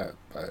for that.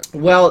 But.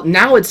 Well,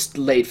 now it's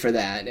late for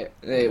that.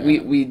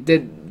 We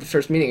did the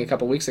first meeting a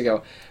couple weeks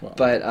ago,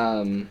 but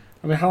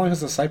how long has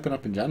the site been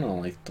up in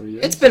general? 3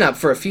 years? It's been up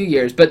for a few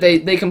years, but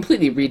they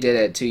completely redid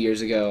it 2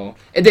 years ago.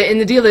 And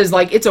the deal is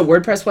it's a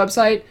WordPress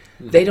website.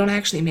 Mm-hmm. They don't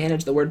actually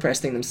manage the WordPress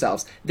thing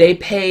themselves. They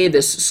pay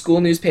this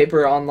school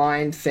newspaper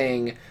online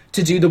thing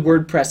to do the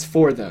WordPress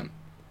for them.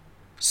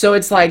 So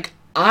it's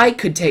I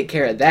could take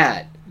care of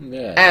that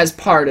as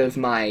part of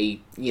my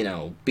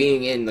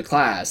being in the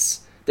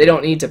class. They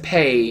don't need to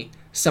pay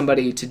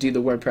somebody to do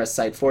the WordPress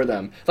site for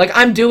them. Like,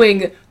 I'm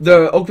doing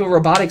the Oakville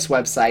Robotics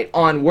website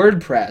on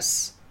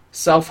WordPress,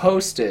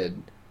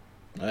 self-hosted.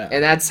 Yeah.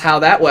 And that's how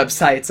that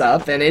website's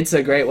up, and it's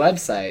a great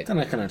website. Then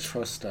I kind of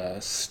trust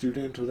a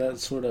student with that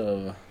sort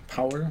of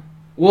power.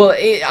 Well,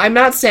 I'm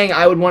not saying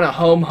I would want to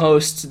home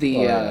host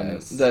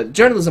yes. the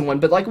journalism one,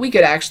 but like we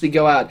could actually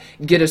go out,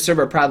 get a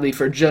server probably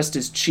for just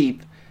as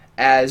cheap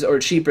as, or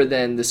cheaper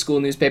than the school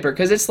newspaper,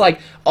 because it's like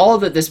all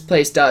that this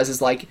place does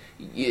is like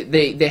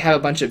they have a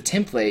bunch of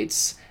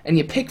templates, and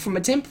you pick from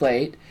a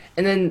template,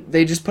 and then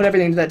they just put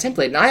everything to that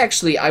template. And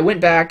I went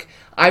back,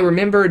 I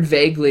remembered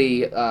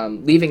vaguely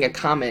leaving a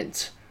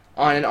comment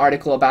on an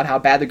article about how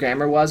bad the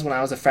grammar was when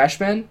I was a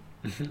freshman.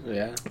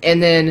 Yeah.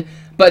 And then,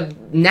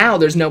 but now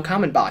there's no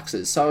comment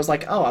boxes. So I was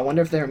like, oh, I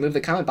wonder if they removed the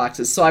comment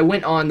boxes. So I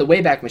went on the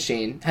Wayback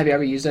Machine. Have you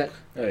ever used it?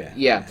 Oh, yeah.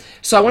 Yeah.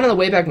 So I went on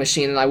the Wayback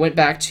Machine, and I went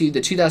back to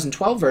the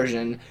 2012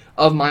 version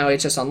of My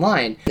OHS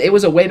Online. It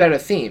was a way better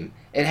theme.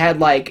 It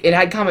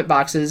had comment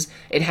boxes.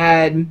 It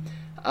had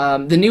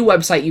the new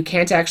website. You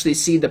can't actually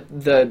see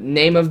the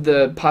name of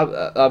the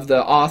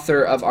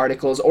author of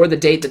articles or the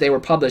date that they were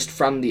published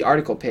from the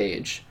article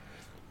page.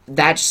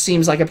 That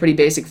seems like a pretty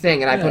basic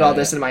thing, and I put all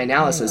this in my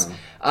analysis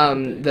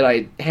that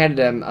I handed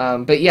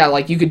him. But yeah,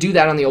 like you could do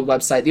that on the old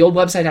website. The old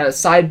website had a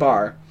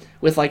sidebar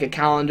with like a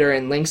calendar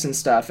and links and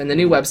stuff, and the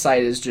new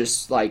website is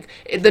just like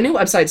the new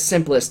website's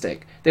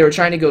simplistic. They were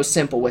trying to go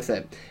simple with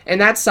it,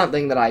 and that's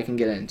something that I can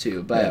get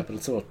into. But yeah, but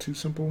it's a little too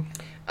simple.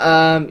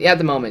 Yeah, at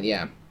the moment,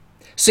 yeah.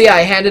 So yeah,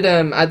 I handed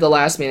him at the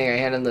last meeting. I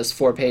handed him this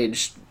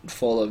 4-page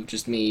full of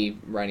just me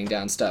writing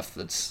down stuff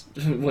that's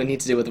we need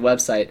to do with the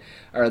website,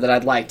 or that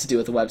I'd like to do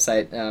with the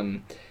website.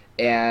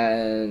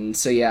 And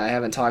so yeah, I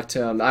haven't talked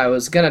to him. I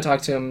was gonna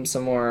talk to him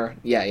some more,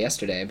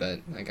 yesterday, but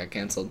I got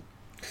canceled.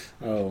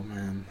 Oh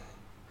man,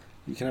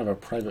 you can have a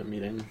private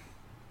meeting.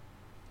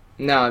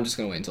 No, I'm just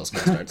gonna wait until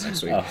school starts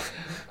next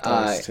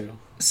week. Too.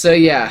 So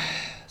yeah,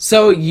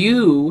 so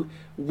you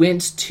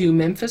went to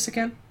Memphis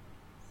again?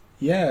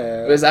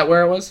 Yeah. Was that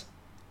where it was?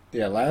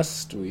 Yeah,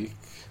 last week.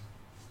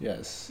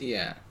 Yes.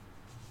 Yeah.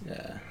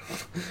 Yeah.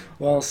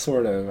 Well,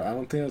 sort of. I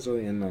don't think I was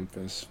really in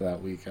Memphis for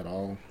that week at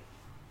all.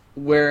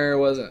 Where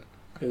was it?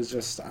 It was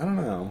just, I don't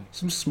know,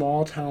 some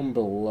small town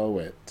below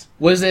it.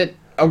 Was it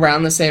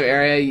around the same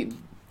area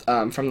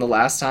from the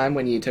last time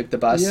when you took the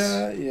bus?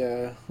 Yeah.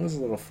 It was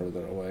a little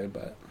further away,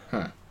 but...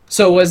 Huh.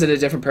 So was it a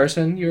different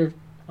person you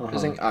were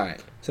visiting? All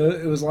right. So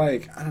it was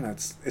like, I don't know,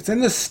 it's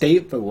in the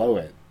state below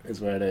it is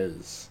where it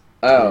is.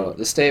 Oh,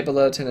 the state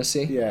below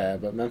Tennessee? Yeah,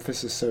 but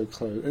Memphis is so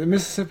close.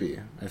 Mississippi,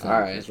 I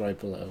think, is right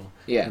below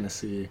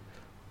Tennessee.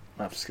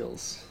 Map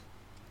skills.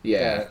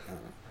 Yeah. But,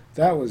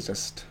 that was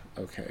just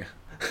okay.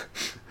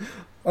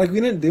 Like, we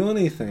didn't do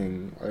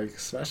anything, like,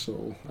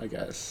 special, I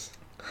guess.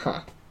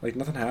 Huh. Like,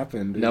 nothing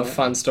happened. No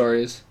fun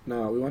stories?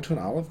 No, we went to an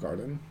Olive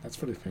Garden. That's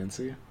pretty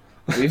fancy.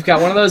 We've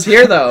got one of those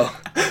here, though.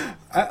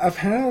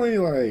 Apparently,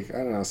 like, I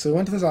don't know. So we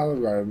went to this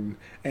Olive Garden,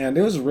 and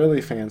it was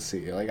really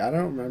fancy. Like, I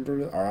don't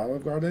remember our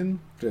Olive Garden,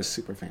 but it was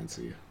super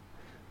fancy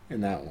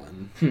in that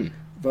one.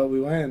 But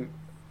we went,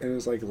 it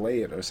was, like,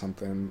 late or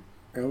something,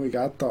 and we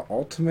got the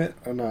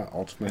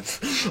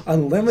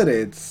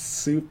unlimited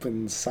soup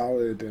and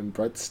salad and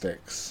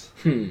breadsticks.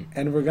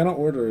 And we're gonna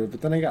order,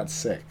 but then I got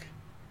sick.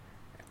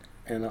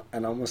 And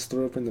almost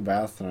threw up in the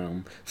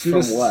bathroom.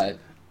 So From what?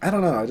 I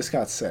don't know, I just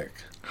got sick.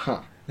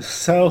 Huh.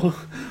 So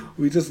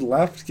we just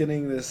left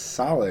getting this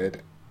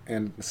salad,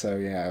 and so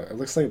yeah, it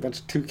looks like a bunch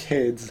of two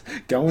kids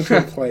going to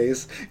a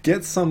place,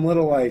 get some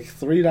little like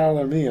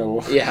 $3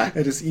 meal,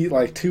 and just eat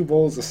like 2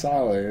 bowls of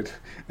salad,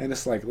 and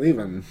just like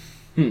leaving.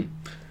 It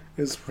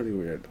was pretty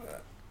weird.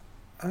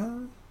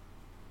 Did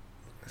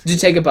you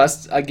take a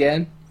bus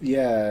again?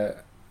 Yeah,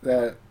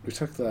 that we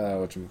took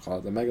the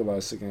the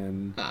megabus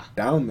again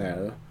down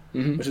there,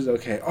 which is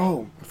okay.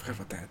 Oh, I forgot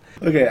about that.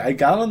 Okay, I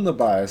got on the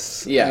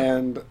bus,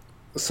 and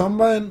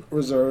someone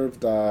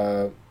reserved,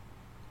 I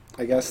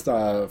guess,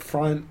 the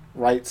front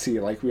right seat,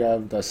 like we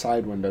have the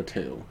side window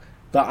too.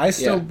 But I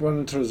still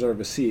wanted to reserve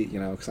a seat,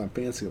 because I'm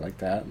fancy like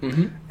that.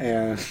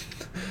 And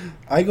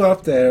I go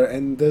up there,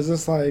 and there's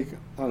this, like,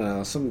 I don't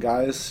know, some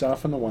guys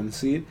stuff in the one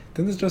seat.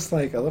 Then there's just,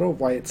 like, a little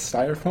white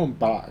styrofoam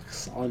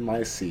box on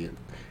my seat.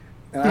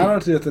 And I don't know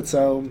what to do with it,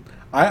 so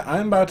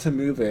I'm about to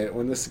move it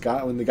when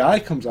the guy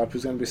comes up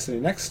who's going to be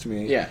sitting next to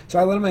me. Yeah. So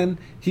I let him in.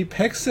 He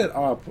picks it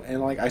up,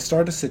 and, like, I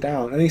start to sit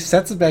down, and he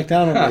sets it back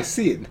down on my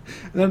seat.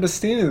 And I'm just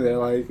standing there,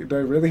 like, do I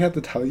really have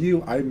to tell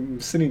you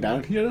I'm sitting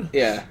down here?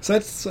 Yeah. So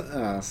it's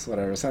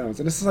whatever. So and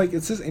this is, like,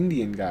 it's this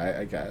Indian guy,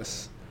 I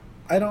guess.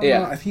 I don't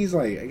know. I think he's,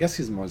 like, I guess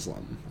he's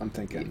Muslim, I'm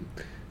thinking.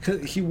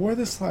 'Cause he wore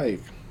this,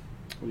 like,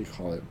 what do you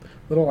call it?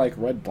 Little, like,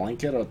 red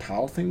blanket or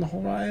towel thing the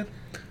whole ride.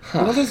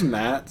 You know those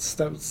mats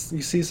that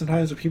you see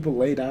sometimes when people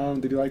lay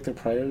down, they do, like, their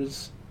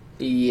prayers?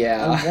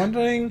 Yeah. I'm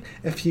wondering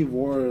if he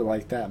wore,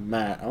 like, that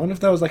mat. I wonder if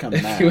that was, like, a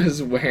mat. If he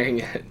was wearing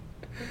it.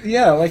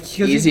 Yeah, like...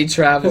 Easy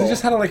travel. Because he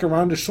just had it, like,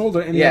 around his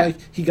shoulder, and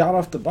he got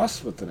off the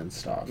bus with it and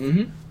stuff.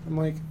 I'm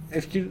like,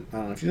 if you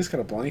just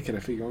got a blanket,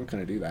 if you weren't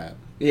going to do that.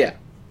 Yeah.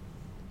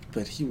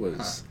 But he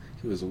was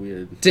He was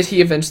weird. Did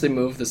he eventually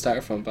move the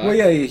styrofoam box? Well,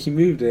 yeah, he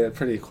moved it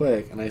pretty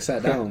quick, and I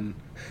sat down.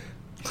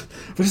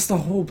 But it's the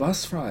whole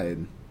bus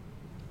ride.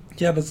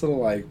 He had this little,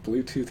 like,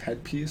 Bluetooth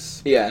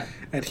headpiece. Yeah.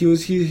 And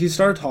he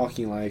started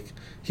talking, like,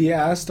 he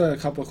asked a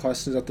couple of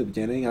questions at the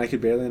beginning, and I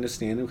could barely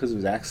understand him because of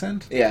his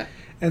accent. Yeah.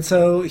 And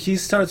so he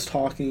starts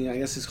talking, I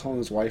guess he's calling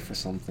his wife or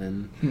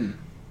something.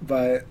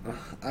 But,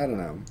 I don't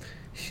know.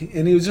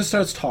 And he just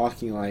starts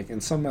talking, like,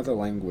 in some other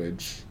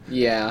language.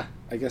 Yeah.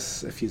 I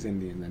guess if he's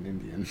Indian, then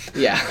Indian.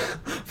 Yeah.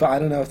 But I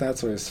don't know if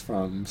that's where he's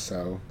from,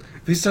 so...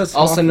 If he starts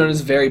talking, also known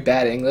as very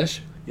bad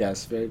English?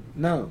 Yes, very...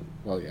 No.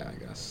 Well, yeah, I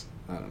guess.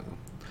 I don't know.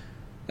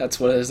 That's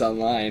what it is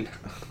online.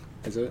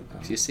 Is it?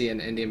 If you see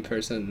an Indian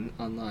person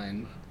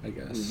online, I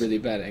guess. Really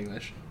bad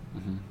English.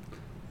 Mm-hmm.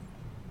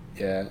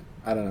 Yeah,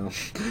 I don't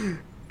know.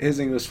 His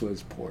English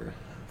was poor,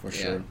 for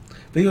sure.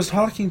 But he was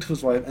talking to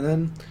his wife, and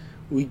then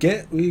we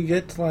get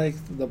to, like,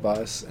 the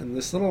bus, and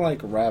this little,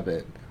 like,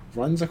 rabbit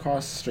runs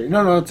across the street.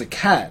 No, it's a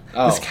cat.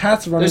 Oh. This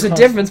cat's running There's across...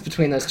 a difference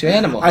between those two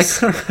animals.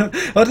 Well,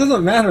 it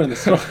doesn't matter in the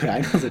story.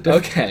 I know there's a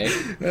difference.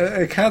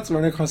 Okay. A cat's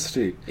running across the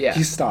street. Yeah.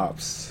 He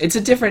stops. It's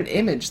a different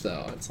image,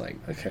 though. It's like...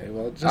 Okay,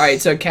 well, just...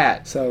 Alright, so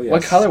cat. So, yes.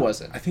 What color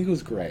was it? I think it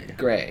was gray.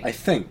 Gray. I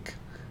think.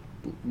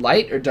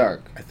 Light or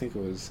dark? I think it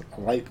was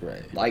a light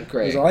gray. Light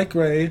gray. It was a light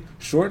gray,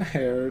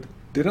 short-haired,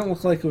 didn't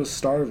look like it was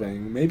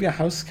starving. Maybe a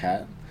house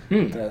cat. Or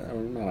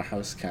not a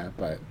house cat,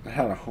 but it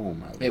had a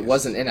home, at least. It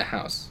wasn't in a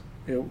house.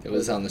 It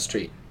was on the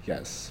street.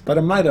 Yes. But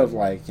it might have,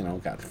 like,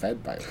 got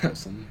fed by a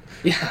person.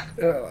 Yeah.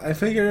 I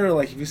figure,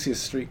 like, if you see a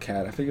street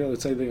cat, I figure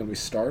it's either going to be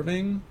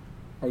starving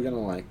or going to,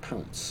 like,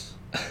 pounce.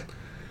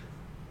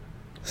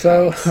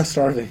 So,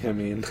 starving, I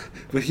mean.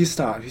 But he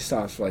stops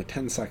for, like,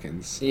 10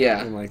 seconds.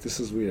 Yeah. I'm like, this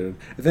is weird.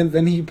 And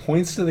then he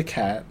points to the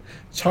cat,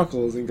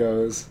 chuckles, and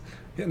goes...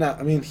 No,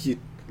 I mean, he,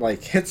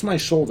 like, hits my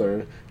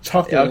shoulder,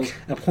 chuckles,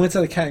 and points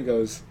at the cat and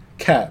goes...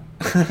 Cat.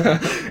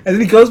 And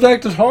then he goes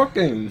back to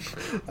talking.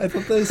 I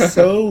thought that was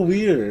so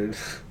weird.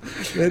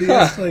 That he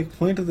has to, like,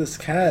 point to this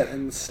cat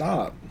and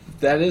stop.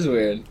 That is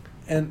weird.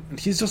 And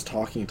he's just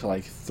talking till,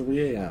 like,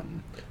 3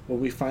 a.m. when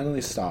we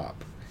finally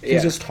stop.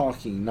 He's just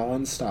talking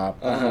nonstop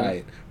all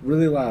night,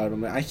 really loud.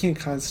 I'm like, I can't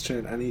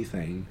concentrate on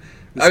anything.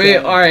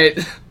 Alright.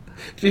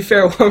 To be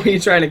fair, what were you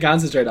trying to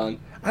concentrate on?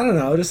 I don't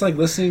know, just, like,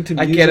 listening to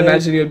music. I can't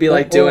imagine you would be,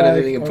 like, doing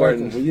anything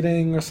important. Or, like,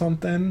 reading or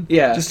something.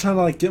 Yeah. Just trying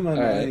to, like, get my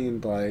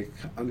mind, like,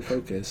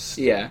 unfocused.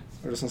 Yeah.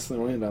 Or just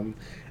something random.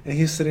 And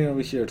he's sitting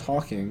over here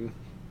talking.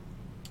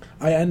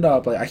 I end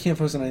up, like, I can't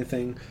focus on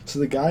anything. So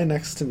the guy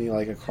next to me,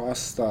 like,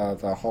 across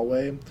the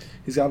hallway,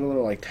 he's got a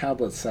little, like,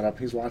 tablet set up.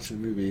 He's watching a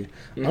movie.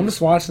 Mm-hmm. I'm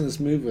just watching this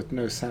movie with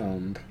no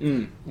sound.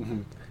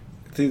 Mm-hmm.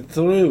 Through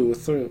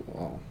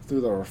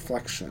the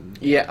reflection.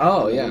 Yeah.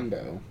 Oh, of the yeah.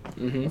 window,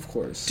 of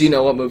course. Do you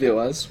know what movie it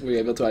was? Were you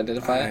able to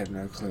identify it? I have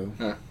no clue.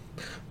 Huh.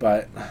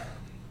 But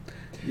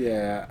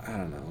yeah, I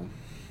don't know.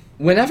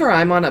 Whenever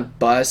I'm on a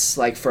bus,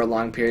 like, for a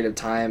long period of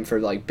time, for,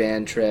 like,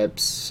 band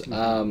trips,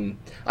 I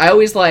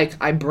always, like,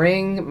 I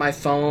bring my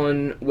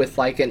phone with,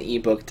 like, an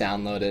ebook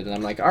downloaded, and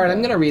I'm like, alright,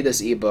 I'm gonna read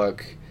this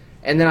ebook.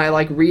 And then I,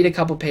 like, read a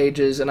couple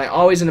pages, and I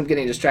always end up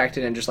getting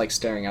distracted and just, like,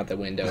 staring out the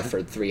window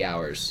for 3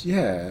 hours.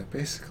 Yeah,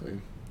 basically.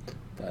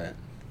 But...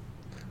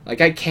 like,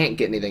 I can't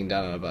get anything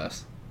done on a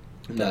bus.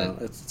 No,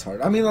 it's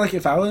hard. I mean, like,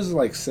 if I was,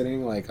 like,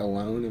 sitting, like,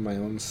 alone in my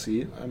own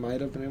seat, I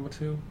might have been able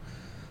to.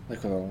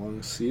 Like, with a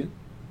long seat.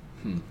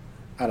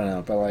 I don't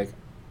know, but, like,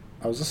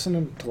 I was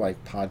listening to,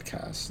 like,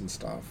 podcasts and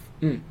stuff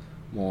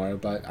more,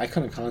 but I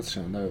couldn't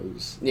concentrate on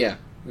those. Yeah.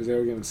 Because they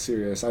were getting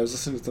serious. I was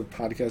listening to the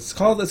podcast.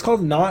 It's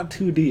called Not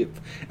Too Deep.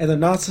 And they're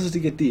not supposed to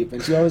get deep.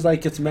 And she always,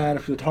 like, gets mad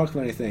if we talk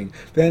about anything.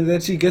 Then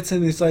she gets in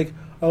and he's like,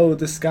 oh,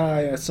 this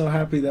guy, I'm so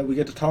happy that we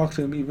get to talk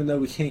to him even though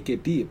we can't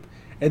get deep.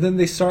 And then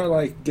they start,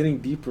 like, getting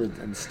deeper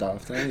and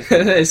stuff.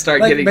 They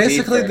start, like, getting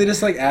basically, deeper. They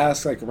just, like,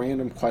 ask, like,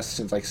 random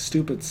questions, like,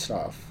 stupid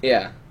stuff.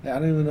 Yeah. I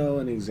don't even know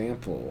an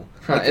example.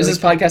 Like, is this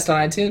podcast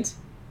on iTunes?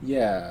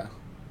 Yeah.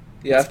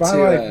 You it's have by,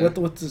 to, like,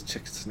 what's this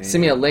chick's name?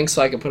 Send me a link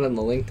so I can put it in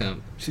the link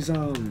dump. She's,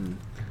 not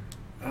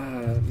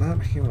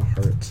Hannah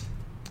Hurt.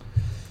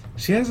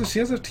 She has a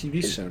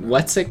TV show now.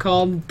 What's it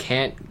called?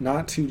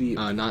 Not Too Deep.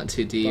 Oh, Not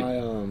Too Deep.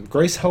 By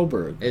Grace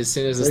Helberg. As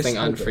soon as this thing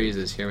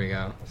unfreezes, here we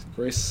go.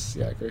 Grace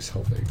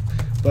Helberg.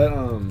 But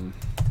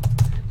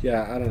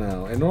yeah, I don't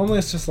know. And normally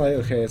it's just like,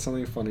 okay, it's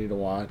something funny to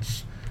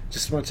watch.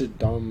 Just a bunch of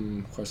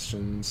dumb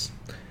questions.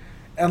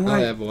 And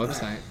like, they have a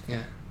website.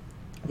 Yeah.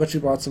 But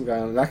you brought some guy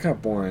on. That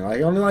got boring. Like,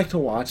 I only like to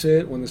watch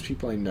it when there's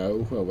people I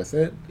know who are with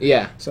it.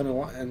 Yeah. So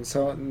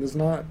there's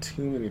not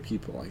too many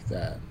people like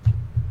that.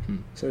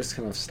 So I just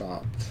kind of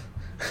stopped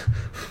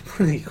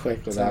pretty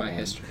quick with that one. It's in my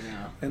history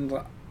now. And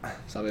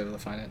so I'll be able to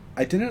find it.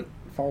 I didn't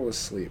fall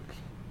asleep.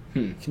 I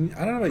don't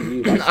know about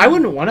you. I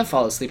wouldn't want to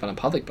fall asleep on a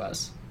public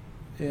bus.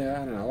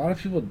 Yeah, I don't know. A lot of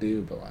people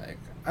do, but like,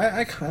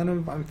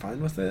 I'm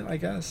fine with it, I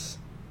guess.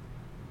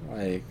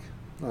 Like,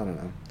 I don't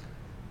know.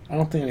 I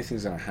don't think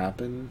anything's gonna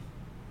happen,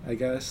 I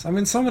guess. I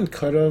mean, someone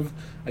could have,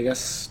 I guess,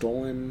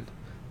 stolen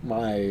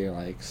my,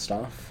 like,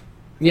 stuff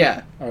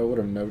Yeah. Or I would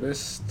have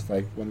noticed,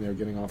 like, when they were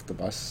getting off the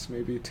bus,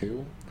 maybe,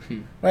 too.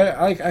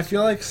 I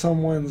feel like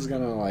someone's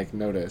gonna, like,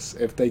 notice.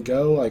 If they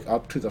go, like,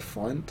 up to the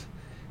front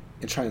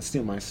and try and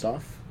steal my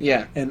stuff.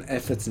 Yeah. And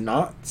if it's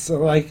not, so,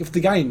 like, if the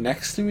guy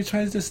next to me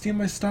tries to steal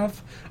my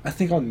stuff, I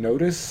think I'll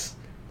notice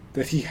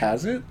that he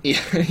has it.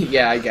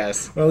 Yeah, I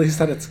guess. Or at least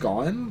that it's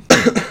gone.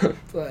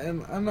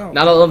 And I don't know.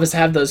 Not all of us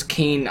have those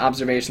keen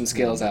observation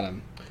skills,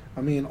 Adam.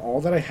 I mean, all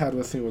that I had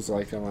with me was,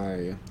 like,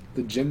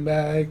 the gym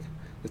bag.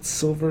 It's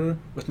silver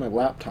with my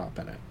laptop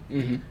in it.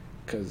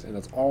 Mm-hmm. And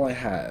that's all I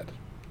had.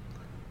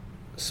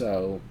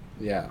 So,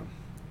 yeah.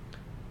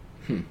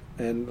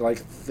 And,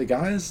 like,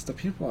 the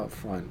people up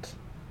front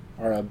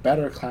are a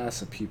better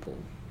class of people.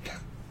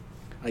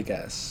 I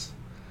guess.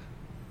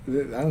 I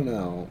don't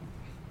know.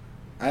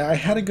 I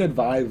had a good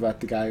vibe about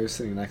the guy who was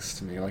sitting next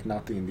to me, like,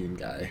 not the Indian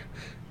guy.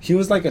 He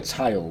was like a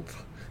child,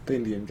 the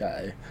Indian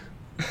guy.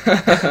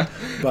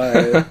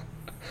 But...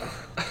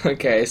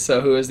 Okay,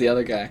 so who is the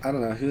other guy? I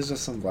don't know. He was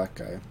just some black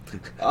guy.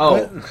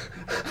 Oh.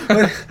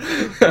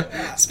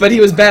 But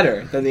he was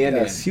better than the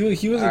Indian. Yes, he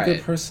was a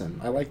good person.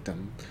 I liked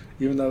him,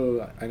 even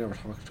though I never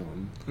talked to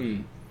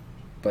him.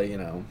 But, you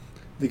know,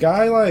 the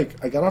guy,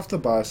 like, I got off the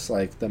bus,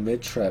 like, the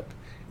mid-trip,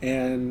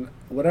 and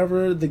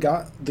whatever, the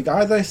guy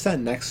that I sat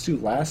next to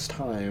last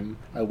time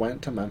I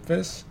went to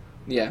Memphis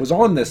was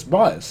on this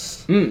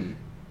bus. And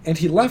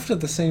he left at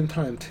the same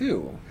time,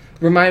 too.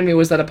 Remind me,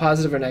 was that a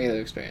positive or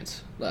negative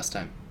experience last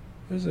time?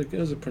 It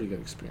was a pretty good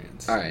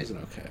experience. All right. It was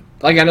okay.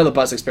 Like, I know the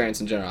bus experience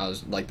in general. I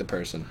was like the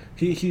person.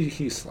 He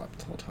slept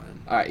the whole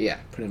time. All right, yeah.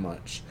 Pretty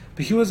much.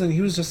 But he was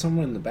just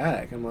somewhere in the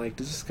back. I'm like,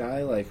 does this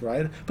guy, like,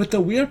 ride? But the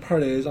weird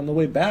part is, on the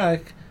way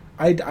back,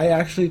 I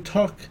actually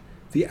took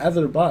the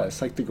other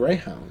bus, like the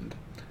Greyhound.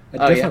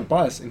 A different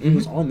bus, and he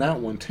was on that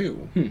one,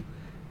 too.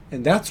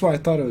 And that's why I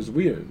thought it was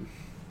weird.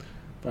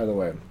 By the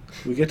way,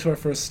 we get to our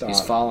first stop.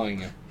 He's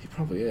following you. He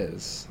probably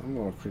is. I'm a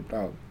little creeped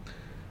out.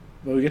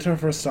 But we get to our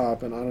first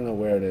stop, and I don't know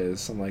where it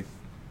is, some, like,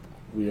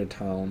 weird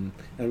town.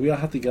 And we all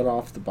have to get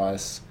off the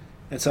bus.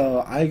 And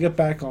so I get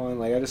back on,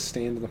 like, I just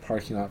stand in the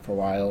parking lot for a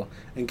while,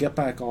 and get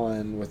back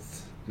on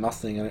with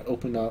nothing, and I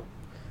open up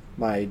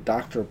my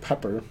Dr.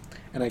 Pepper,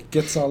 and it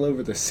gets all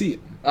over the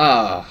seat.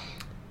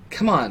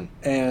 Come on.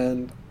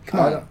 And,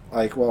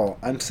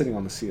 I'm sitting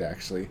on the seat,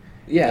 actually.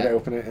 Yeah. And I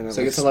open it, and it, so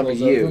it gets all over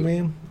you.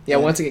 Me, yeah,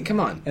 once again, come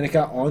on. And it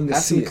got on the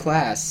seat. Have some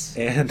class.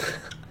 And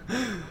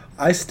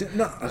I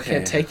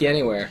can't take you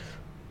anywhere.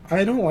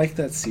 I don't like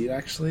that seat,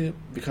 actually,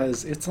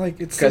 because it's like...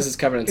 It's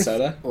covered in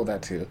soda? Well,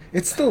 that too.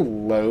 It's the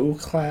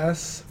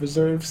low-class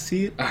reserved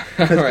seat. Right.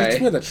 It's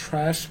where the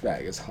trash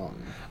bag is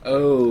hung.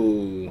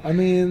 Oh. I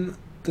mean,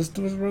 there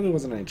really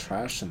wasn't any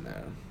trash in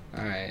there.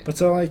 Alright. But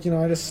so, like, you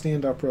know, I just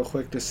stand up real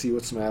quick to see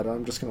what's the matter.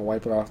 I'm just going to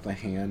wipe it off my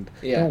hand.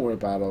 Yeah. Don't worry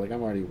about it. Like,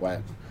 I'm already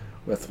wet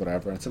with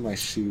whatever. It's in my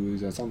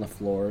shoes. And it's on the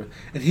floor.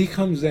 And he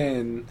comes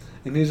in,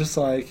 and he's just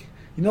like...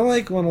 You know,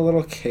 like, when a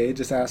little kid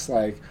just asks,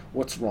 like,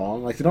 what's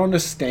wrong? Like, they don't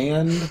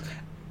understand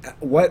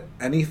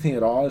anything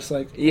at all. It's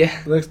like,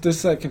 they're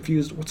just, like,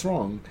 confused. What's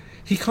wrong?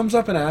 He comes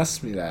up and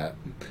asks me that.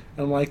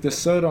 And I'm like, there's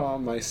soda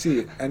on my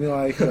seat. And you're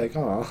like,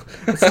 oh,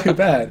 that's too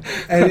bad.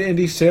 And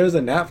he shares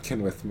a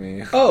napkin with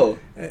me. Oh.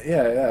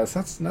 Yeah, so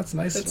that's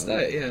nice of him.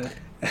 That's yeah.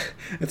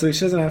 And so he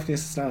shares a napkin, he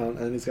sits down,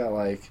 and he's got,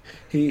 like,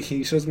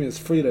 he shows me his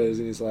Fritos,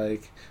 and he's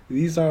like,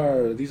 these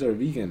are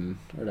vegan,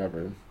 or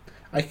whatever.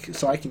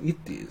 So I can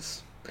eat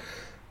these.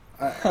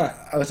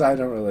 I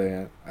don't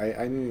really.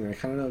 I mean, I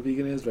kind of know what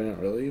vegan is, but I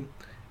don't really.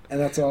 And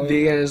that's all.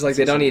 Vegan is like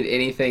they don't eat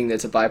anything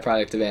that's a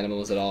byproduct of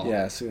animals at all.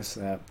 Yeah, so yes,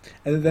 that.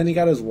 And then he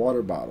got his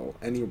water bottle,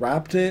 and he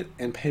wrapped it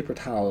in paper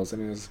towels,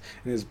 and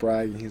he was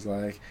bragging. He's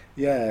like,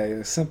 "Yeah,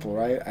 it's simple,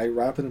 right? I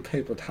wrap it in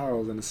paper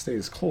towels, and it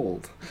stays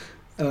cold."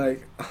 And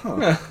like,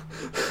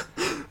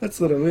 that's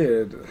a little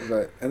weird.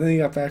 And then he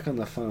got back on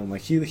the phone.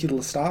 Like he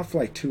stopped for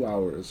like 2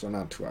 hours, or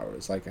not 2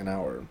 hours, like an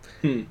hour.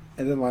 And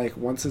then like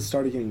once it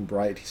started getting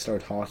bright, he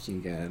started talking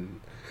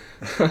again.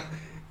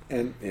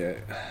 And yeah,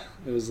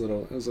 it was a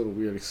little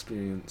weird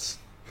experience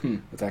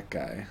with that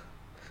guy.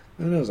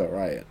 I mean, it was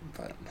alright,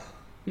 but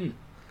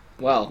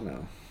well,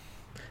 no,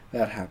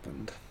 that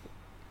happened.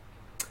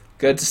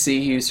 Good to see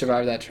you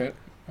survive that trip.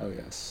 Oh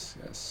yes.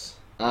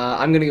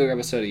 I'm gonna go grab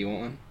a soda. You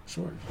want one?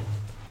 Sure.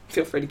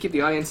 Feel free to keep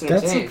the audience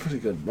entertained. That's a pretty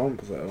good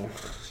bump, though.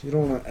 You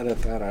don't want to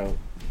edit that out.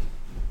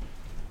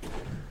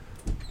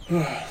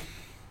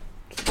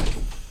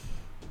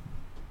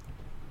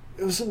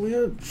 It was a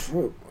weird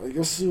trip. I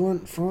guess we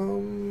went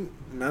from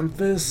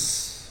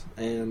Memphis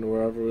and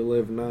wherever we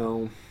live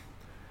now.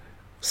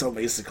 So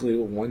basically,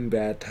 one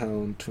bad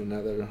town to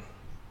another.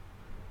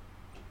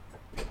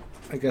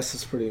 I guess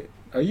it's pretty...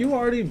 Are you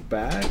already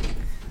back?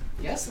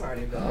 Yes, I'm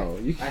already back. Oh,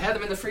 I had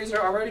them in the freezer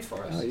already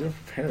for us. Oh, you're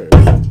prepared.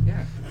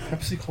 Yeah.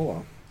 Pepsi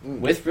Cola.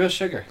 With real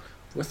sugar.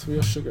 With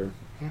real sugar.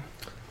 Yeah.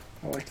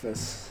 I like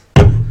this.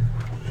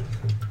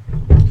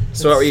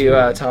 So what were you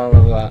telling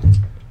them about?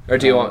 Or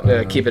do you want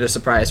to keep it a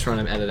surprise for when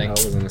I'm editing?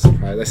 That wasn't a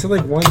surprise. I said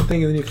like one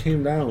thing and then you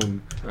came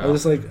down. I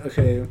was like,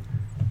 okay.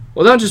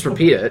 Well, don't just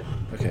repeat it.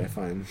 Okay,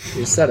 fine.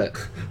 You said it.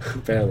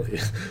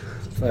 Barely.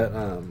 But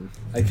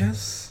I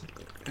guess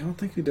I don't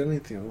think we did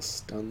anything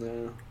else down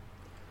there,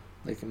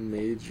 like a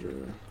major.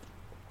 I'm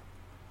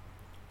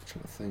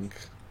trying to think.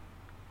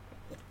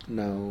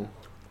 No.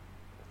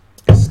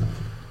 Guess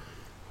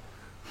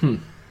not.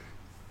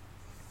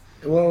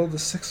 Well, the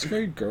 6th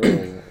grade girl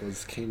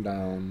came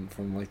down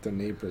from like their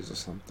neighbors or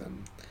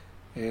something,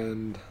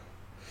 and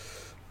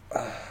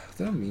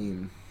they're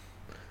mean.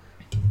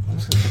 I'm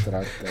just gonna put that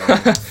out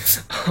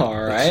there.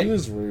 All right. Like, she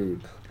was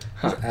rude.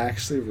 She was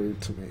actually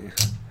rude to me.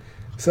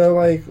 So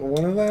like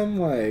one of them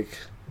like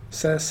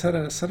said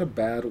a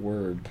bad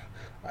word.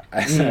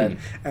 I said,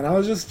 and I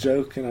was just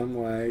joking. I'm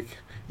like,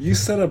 you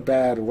said a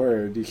bad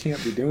word. You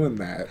can't be doing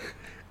that.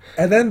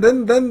 And then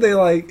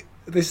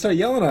they start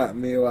yelling at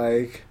me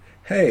like,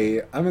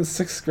 hey, I'm in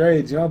 6th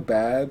grade. Do you know how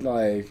bad,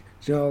 like,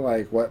 do you know,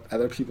 like, what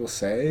other people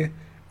say?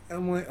 And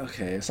I'm like,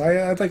 okay. So I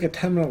had, like, a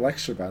 10-minute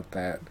lecture about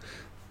that.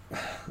 I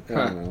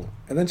don't know.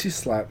 And then she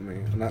slapped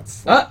me. Not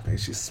slapped me.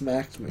 She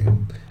smacked me.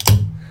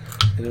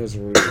 And it was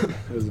rude.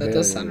 It was that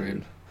does sound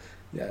rude.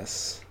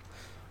 Yes.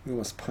 We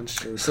almost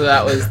punched her. So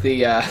that was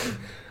the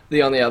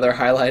only other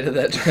highlight of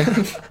that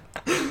trip?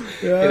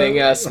 Yeah.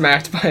 Getting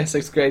smacked by a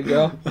 6th grade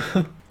girl?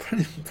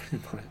 pretty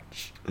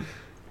much.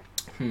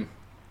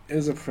 It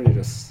was a pretty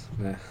just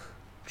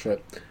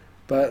trip.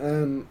 But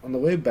then on the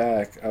way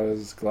back, I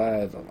was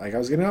glad. Like, I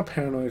was getting all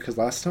paranoid because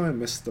last time I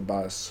missed the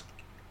bus.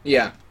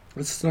 Yeah.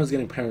 This time I was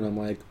getting paranoid. I'm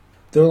like,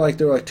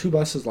 there were 2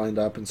 buses lined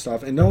up and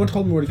stuff, and no one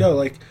told me where to go.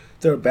 Like,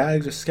 there were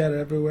bags just scattered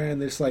everywhere,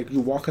 and they just like, you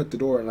walk out the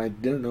door, and I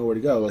didn't know where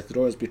to go. Like, the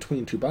door was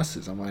between 2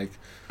 buses. I'm like,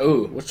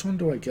 oh, which one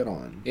do I get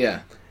on?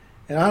 Yeah.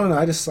 And I don't know.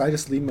 I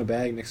just leave my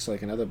bag next to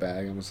like another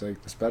bag. I was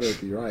like, this better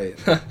be right.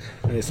 And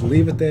I just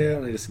leave it there,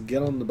 and I just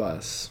get on the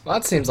bus. Well,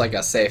 that seems like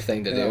a safe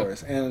thing to do.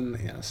 And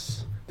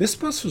yes, this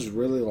bus was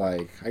really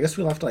like, I guess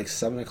we left at like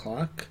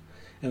 7:00,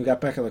 and we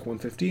got back at like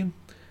 1:50.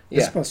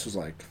 This bus was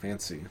like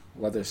fancy,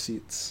 leather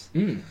seats.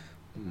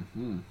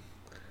 Mm-hmm.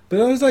 But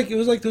it was like there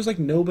was like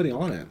nobody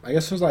on it. I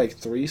guess there was like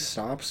 3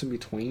 stops in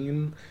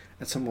between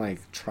at some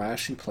like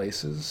trashy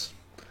places.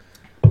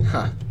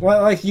 Huh.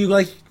 Well,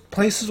 like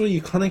places where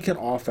you couldn't get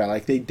off at,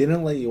 like they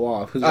didn't let you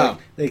off because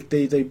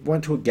they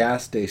went to a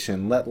gas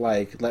station, let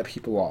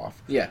people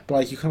off. Yeah. But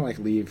like you couldn't like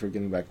leave for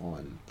getting back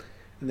on,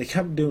 and they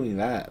kept doing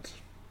that.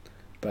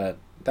 But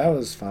that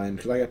was fine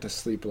because I got to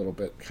sleep a little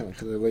bit, kind of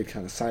because I laid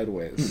kind of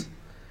sideways,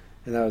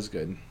 and that was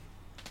good.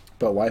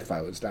 But Wi-Fi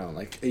was down.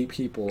 Like 8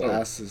 people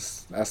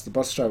asked the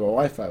bus driver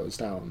why Wi-Fi was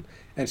down,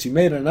 and she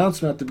made an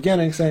announcement at the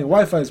beginning saying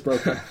Wi-Fi's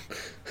broken.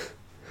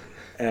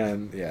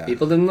 And yeah,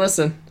 people didn't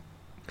listen.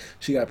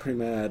 She got pretty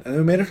mad, and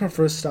we made it to our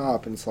first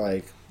stop, and it's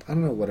like, I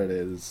don't know what it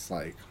is.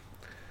 Like,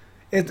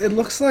 it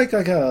looks like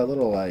a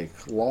little like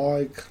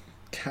log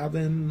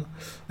cabin,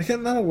 like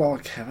not a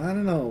log cabin. I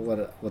don't know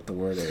what the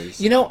word is.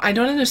 You know, I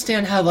don't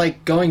understand how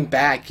like going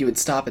back you would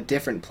stop at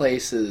different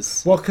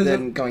places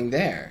than going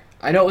there.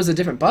 I know it was a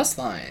different bus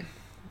line.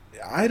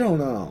 I don't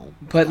know,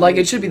 but like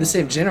it should be the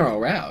same general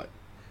route.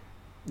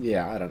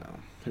 Yeah, I don't know.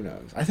 Who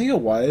knows? I think it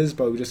was,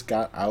 but we just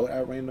got out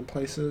at random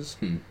places.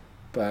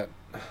 But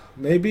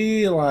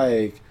maybe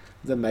like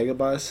the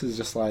megabus is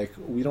just like,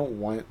 we don't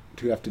want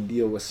to have to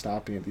deal with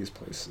stopping at these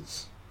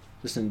places,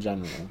 just in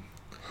general.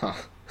 Huh.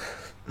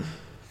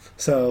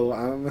 So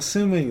I'm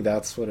assuming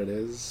that's what it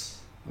is.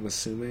 I'm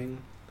assuming.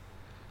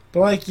 But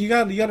like you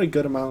got a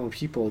good amount of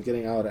people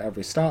getting out at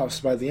every stop.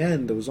 So by the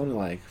end, there was only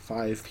like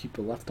 5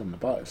 people left on the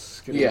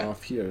bus getting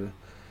off here.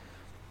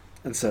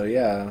 And so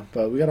yeah,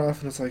 but we got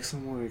off and it's like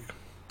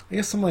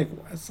it's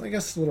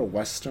a little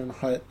Western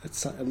hut.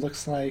 It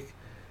looks like.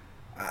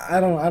 I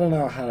don't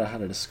know how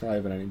to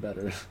describe it any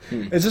better.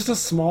 It's just a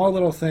small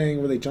little thing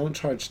where they don't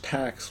charge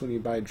tax when you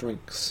buy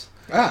drinks.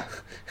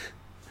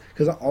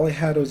 Because all I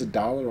had was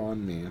 $1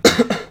 on me,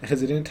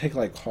 because they didn't take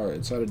like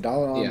cards. So I had $1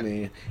 on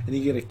me, and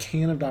you get a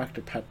can of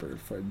Dr. Pepper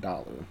for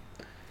 $1.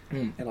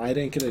 And I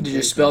didn't get a. Did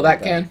you spill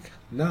that can?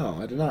 No,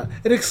 I did not.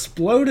 It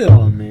exploded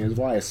on me, is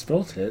why I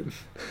spilt it.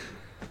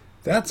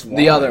 That's why.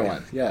 The other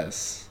one.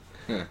 Yes.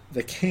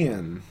 The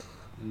can.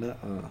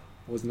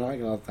 Was not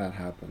gonna let that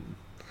happen.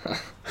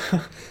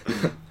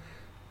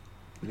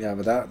 Yeah,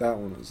 but that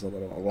one was a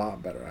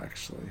lot better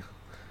actually.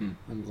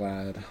 I'm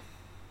glad.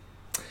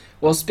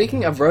 Well,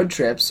 speaking of road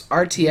trips,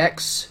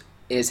 RTX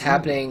is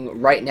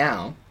happening right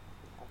now.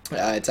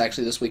 It's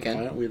actually this weekend.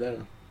 Why aren't we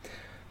there?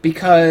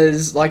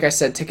 Because, like I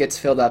said, tickets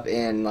filled up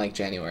in like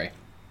January.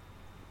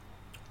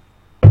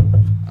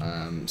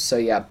 So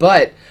yeah,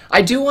 but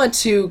I do want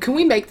to. Can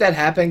we make that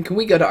happen? Can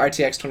we go to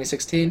RTX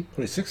 2016?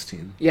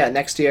 2016. Yeah,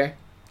 next year.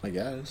 I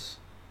guess.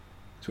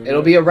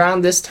 It'll be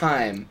around this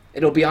time.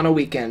 It'll be on a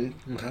weekend,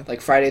 okay. Like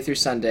Friday through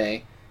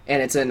Sunday,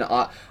 and it's in.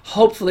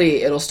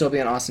 Hopefully, it'll still be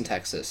in Austin,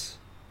 Texas.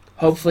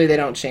 Hopefully, they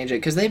don't change it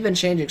because they've been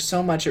changing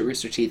so much at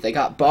Rooster Teeth. They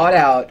got bought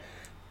out,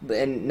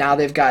 and now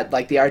they've got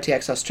like the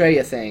RTX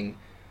Australia thing.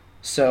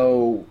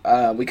 So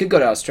we could go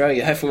to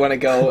Australia if we want to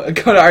go to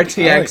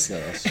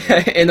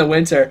RTX in the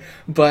winter.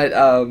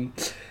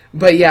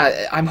 But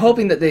yeah, I'm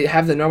hoping that they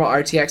have the normal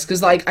RTX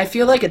because like I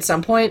feel like at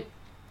some point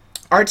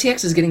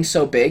RTX is getting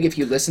so big. If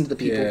you listen to the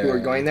people who are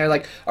going there,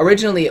 like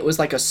originally it was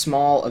like a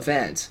small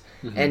event,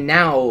 and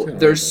now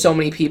there's so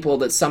many people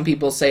that some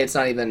people say it's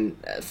not even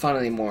fun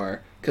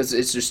anymore because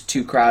it's just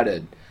too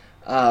crowded.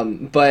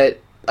 But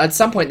at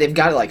some point they've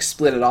got to like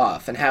split it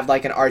off and have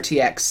like an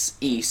RTX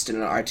East and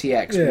an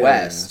RTX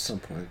West. At some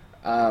point.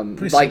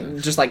 Like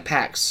just like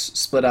PAX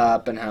split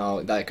up and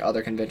how like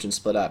other conventions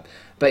split up.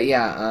 But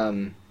yeah,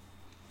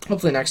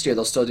 hopefully next year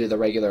they'll still do the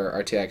regular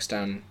RTX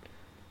down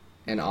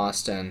in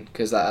Austin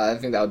because I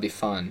think that would be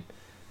fun.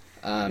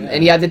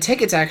 And yeah, the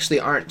tickets actually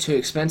aren't too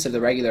expensive,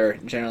 the regular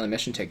general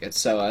admission tickets.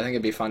 So I think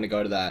it'd be fun to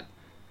go to that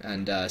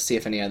and see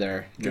if any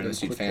other Dribble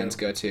Suit fans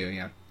go too.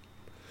 Yeah.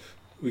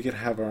 We could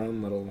have our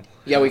own little...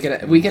 Yeah, we could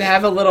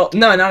have a little...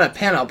 No, not a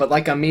panel, but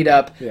like a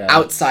meetup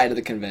outside of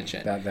the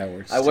convention. That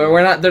works.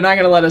 They're not going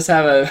to let us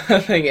have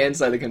a thing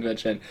inside the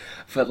convention.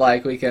 But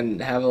like we can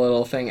have a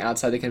little thing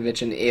outside the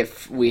convention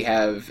if we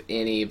have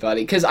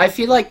anybody. Because I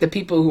feel like the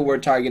people who we're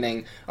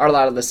targeting are a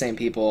lot of the same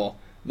people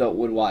that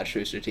would watch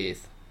Rooster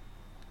Teeth.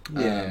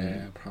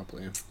 Yeah,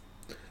 probably.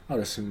 I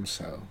would assume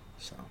so.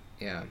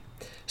 Yeah.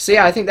 So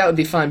yeah, I think that would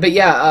be fun. But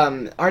yeah,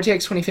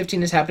 RTX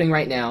 2015 is happening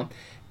right now.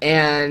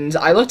 And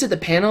I looked at the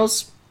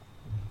panels,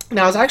 and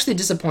I was actually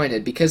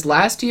disappointed because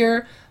last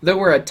year there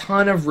were a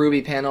ton of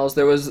Ruby panels.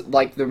 There was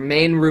like the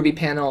main Ruby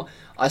panel,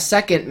 a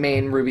second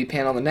main Ruby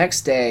panel the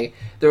next day.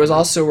 There was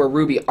also a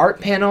Ruby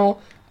art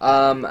panel,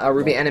 a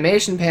Ruby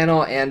animation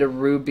panel, and a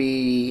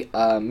Ruby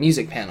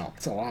music panel.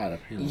 It's a lot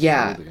of panels.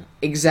 Yeah,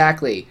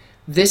 exactly.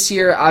 This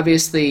year,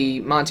 obviously,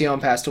 Monty Owen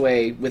passed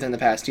away within the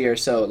past year,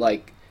 so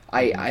like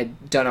I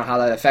don't know how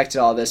that affected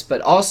all this, but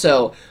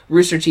also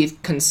Rooster Teeth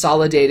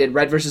consolidated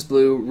Red vs.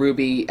 Blue,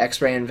 Ruby,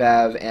 X-Ray and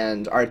Vav,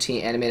 and RT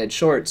animated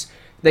shorts.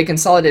 They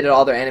consolidated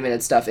all their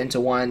animated stuff into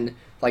one,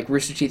 like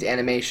Rooster Teeth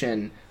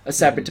Animation, a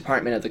separate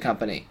department of the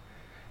company.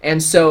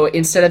 And so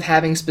instead of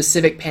having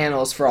specific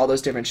panels for all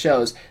those different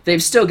shows,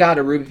 they've still got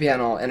a Ruby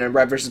panel and a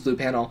Red vs. Blue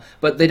panel,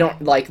 but they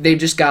don't they've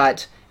just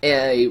got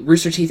a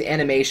Rooster Teeth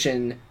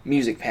Animation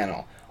music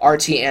panel,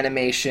 RT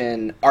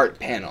Animation art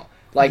panel.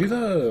 Like, do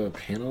the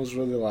panels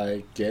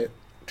really get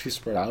too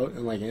spread out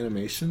in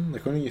animation?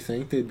 Wouldn't you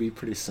think they'd be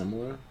pretty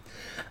similar?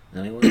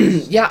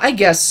 Anyways. Yeah, I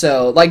guess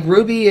so. Like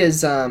Ruby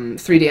is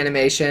 3D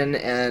animation,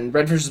 and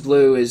Red vs.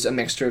 Blue is a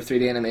mixture of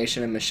 3D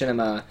animation and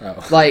machinima.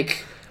 Oh.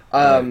 Right,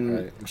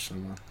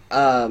 machinima.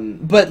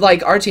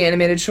 But RT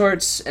animated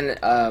shorts and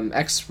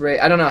X-Ray,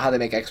 I don't know how they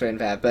make X-Ray and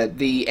Vav, but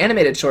the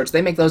animated shorts,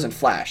 they make those in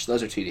Flash.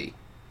 Those are 2D.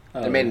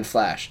 They're made in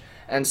Flash,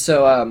 and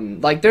so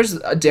there's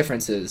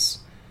differences.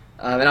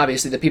 And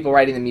obviously the people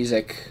writing the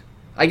music,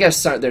 I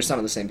guess there's some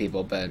of the same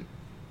people, but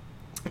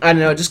I don't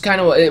know, just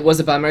kind of, it was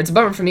a bummer. It's a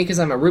bummer for me because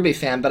I'm a Ruby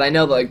fan, but I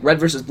know Red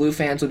vs. Blue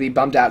fans would be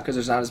bummed out because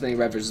there's not as many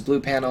Red vs. Blue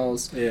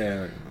panels.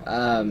 Yeah.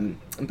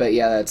 But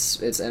yeah,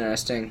 it's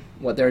interesting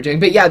what they're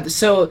doing. But yeah,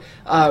 so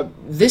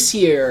this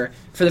year,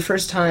 for the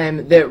first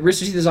time,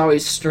 Rooster Teeth has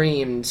always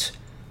streamed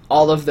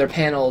all of their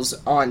panels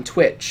on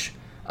Twitch.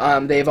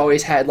 They've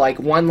always had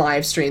one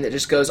live stream that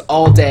just goes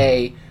all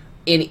day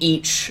in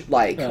each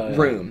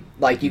room.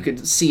 You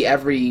could see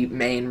every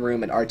main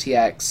room at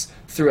RTX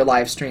through a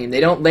live stream. They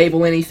don't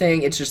label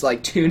anything. It's just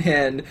tune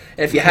in.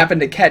 If you happen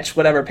to catch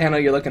whatever panel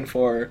you're looking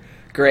for,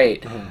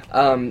 great.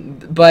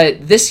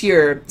 But this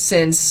year,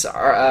 since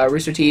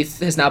Rooster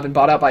Teeth has now been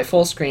bought out by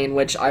Fullscreen,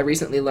 which I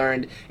recently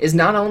learned is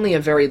not only a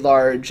very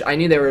large, I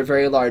knew they were a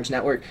very large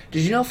network.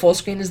 Did you know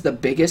Fullscreen is the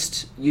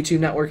biggest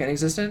YouTube network in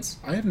existence?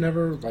 I have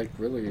never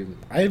really...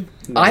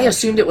 I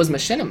assumed it was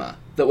Machinima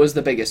that was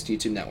the biggest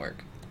YouTube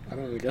network.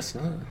 I guess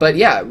not. But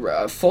yeah,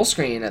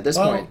 Fullscreen at this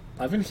point.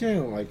 I've been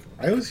hearing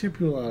I always hear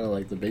people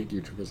the big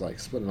YouTubers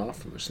splitting off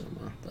from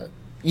Machinima. But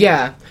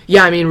yeah.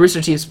 I mean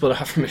Rooster Teeth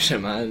split off from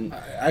Machinima. And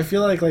I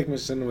feel like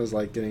Machinima was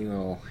getting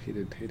all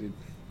hated.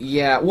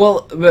 Yeah,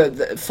 well,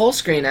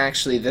 Fullscreen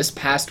actually this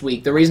past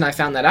week. The reason I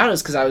found that out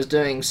is because I was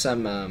doing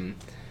some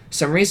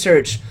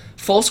research.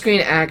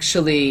 Fullscreen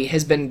actually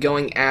has been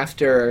going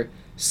after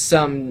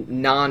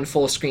some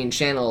non-Fullscreen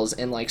channels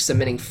and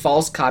submitting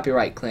false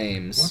copyright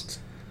claims. What?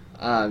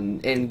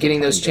 And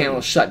getting those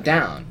channels shut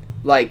down.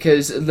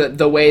 Because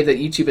the way that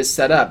YouTube is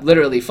set up,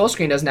 literally,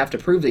 Fullscreen doesn't have to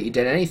prove that you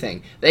did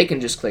anything. They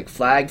can just click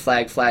flag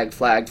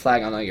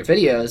on all your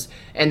videos,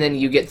 and then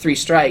you get 3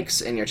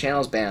 strikes, and your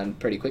channel's banned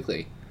pretty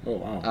quickly. Oh,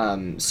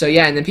 wow. So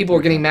yeah, and then people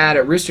were getting mad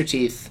at Rooster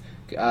Teeth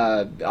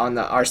on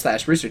the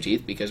r/Rooster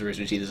Teeth, because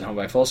Rooster Teeth is owned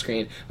by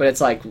Fullscreen, but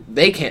it's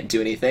they can't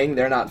do anything.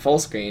 They're not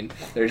Fullscreen.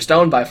 They're just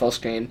owned by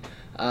Fullscreen.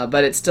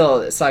 But it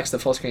sucks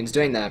that Fullscreen's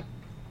doing that.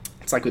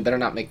 It's we better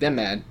not make them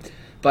mad.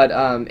 But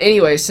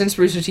anyway, since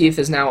Rooster Teeth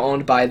is now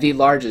owned by the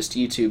largest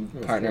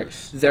YouTube partner,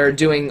 they're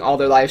doing all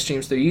their live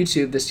streams through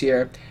YouTube this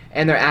year,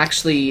 and they're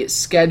actually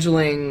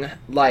scheduling,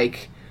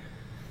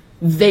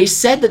 they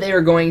said that they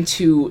were going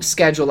to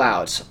schedule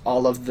out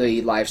all of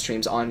the live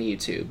streams on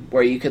YouTube,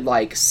 where you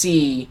could,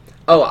 see,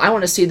 oh, I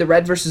want to see the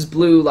Red vs.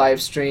 Blue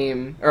live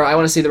stream, or I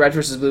want to see the Red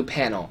vs. Blue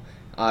panel.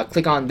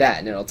 Click on that,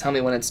 and it'll tell me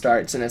when it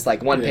starts, and it's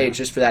one page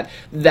just for that.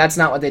 That's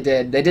not what they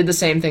did. They did the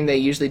same thing they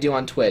usually do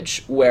on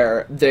Twitch,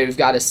 where they've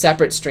got a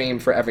separate stream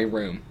for every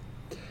room.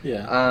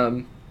 Yeah.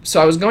 So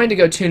I was going to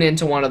go tune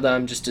into one of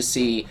them just to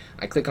see.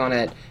 I click on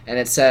it, and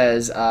it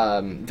says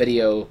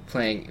video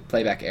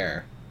playback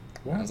error.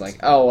 What? I was like,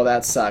 oh, well,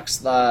 that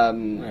sucks.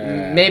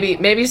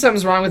 Maybe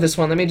something's wrong with this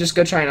one. Let me just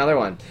go try another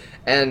one.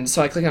 And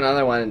so I click on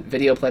another one,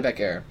 video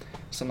playback error.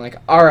 So I'm like,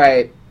 all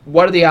right,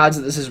 what are the odds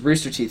that this is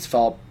Rooster Teeth's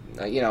fault?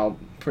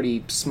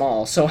 Pretty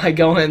small. So I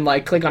go and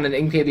click on an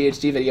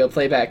NKVHD video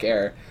playback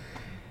error.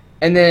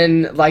 And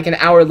then, an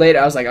hour later,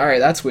 I was like, all right,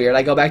 that's weird.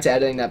 I go back to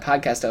editing that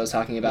podcast I was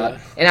talking about. Yeah.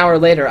 An hour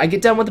later, I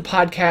get done with the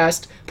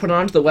podcast, put it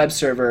onto the web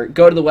server,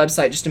 go to the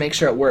website just to make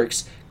sure it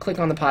works, click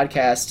on the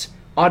podcast,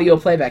 audio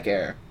playback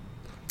error.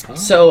 Oh.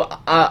 So,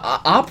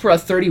 Opera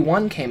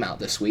 31 came out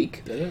this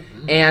week. Did it?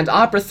 Mm-hmm. And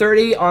Opera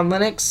 30 on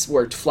Linux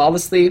worked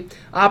flawlessly.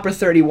 Opera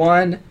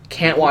 31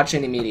 can't watch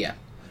any media.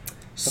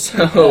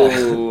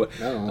 So,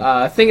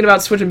 thinking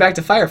about switching back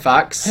to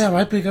Firefox. Yeah,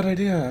 might be a good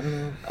idea. I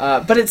don't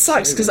know. But it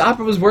sucks because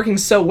Opera was working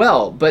so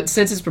well. But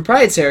since it's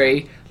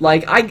proprietary,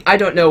 I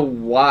don't know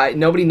why.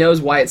 Nobody knows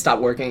why it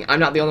stopped working.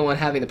 I'm not the only one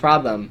having the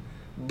problem.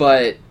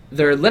 But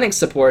their Linux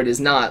support is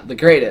not the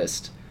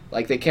greatest.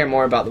 They care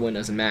more about the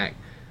Windows and Mac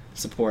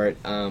support.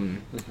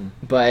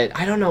 But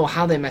I don't know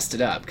how they messed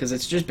it up because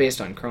it's just based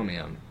on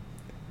Chromium.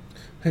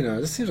 I know,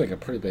 this seems like a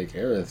pretty big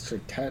error. It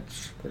should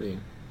catch pretty...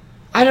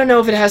 I don't know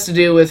if it has to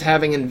do with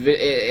having an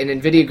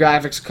NVIDIA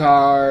graphics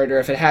card, or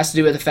if it has to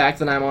do with the fact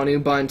that I'm on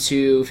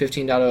Ubuntu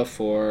 15.04,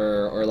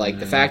 or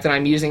the fact that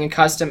I'm using a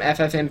custom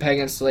FFmpeg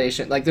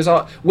installation. There's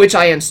all which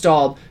I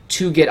installed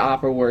to get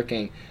Opera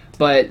working.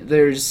 But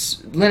there's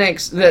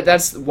Linux.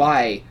 That's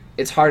why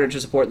it's harder to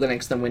support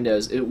Linux than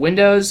Windows.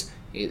 Windows,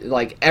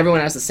 everyone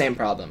has the same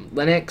problem.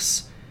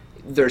 Linux,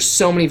 there's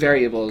so many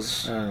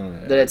variables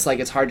that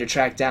it's hard to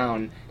track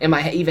down. Am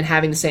I even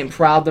having the same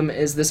problem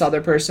as this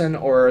other person,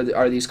 or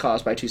are these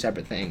caused by two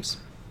separate things?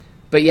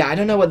 But yeah, I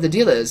don't know what the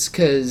deal is,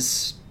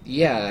 because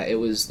it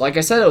was, like I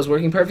said, it was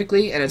working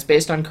perfectly, and it's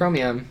based on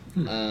Chromium.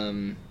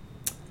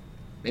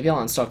 Maybe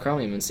I'll install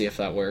Chromium and see if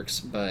that works,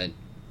 but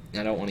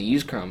I don't want to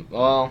use Chrome.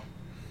 Well,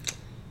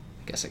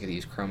 I guess I could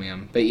use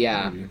Chromium, but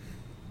yeah,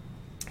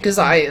 because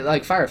I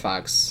like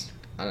Firefox.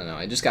 I don't know,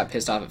 I just got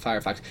pissed off at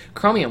Firefox.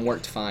 Chromium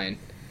worked fine.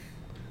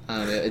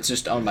 It's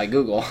just owned by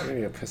Google. I'm gonna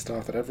get pissed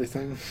off at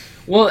everything.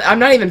 Well, I'm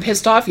not even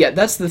pissed off yet.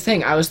 That's the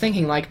thing. I was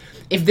thinking,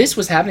 if this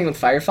was happening with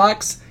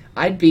Firefox,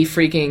 I'd be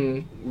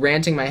freaking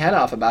ranting my head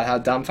off about how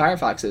dumb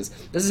Firefox is.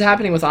 This is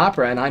happening with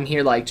Opera, and I'm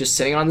here, just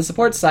sitting on the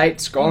support site,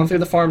 scrolling through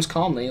the forums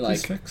calmly,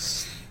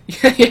 fix.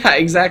 Yeah,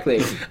 exactly.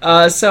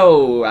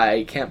 So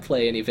I can't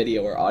play any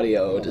video or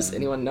audio. Does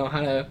anyone know how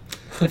to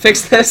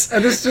fix this?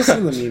 And it's just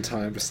in the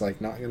meantime, just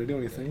not gonna do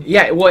anything.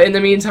 Yeah, well, in the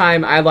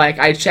meantime,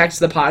 I checked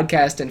the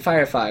podcast in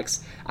Firefox.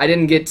 I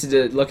didn't get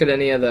to look at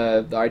any of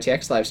the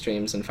RTX live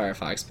streams in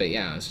Firefox, but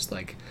yeah, I was just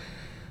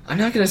I'm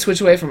not gonna switch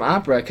away from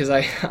Opera because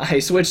I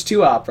switched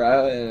to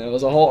Opera and it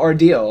was a whole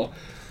ordeal.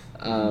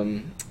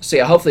 So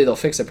yeah, hopefully they'll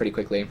fix it pretty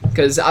quickly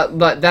because that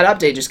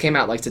update just came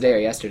out today or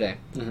yesterday.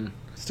 Mm-hmm.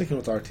 Sticking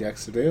with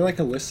RTX, do they have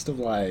a list of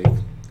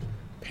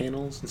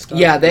panels and stuff?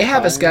 Yeah, they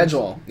have a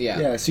schedule.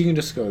 Yeah, so you can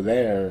just go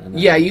there. And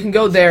yeah, you can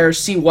go there,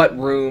 see what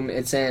room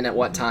it's in at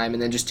what time,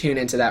 and then just tune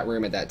into that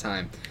room at that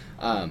time.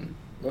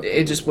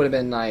 It just would have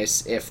been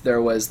nice if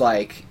there was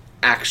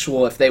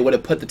if they would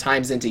have put the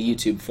times into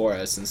YouTube for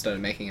us instead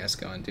of making us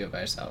go and do it by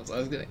ourselves.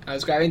 I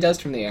was grabbing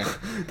dust from the air.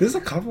 There's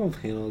a couple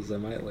of panels I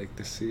might like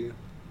to see,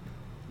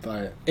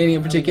 but any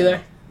in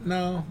particular?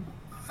 No.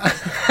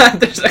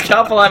 There's a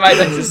couple I might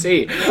like to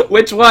see.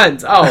 Which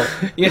ones? Oh,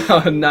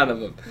 none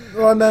of them.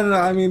 Well, no.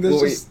 I mean,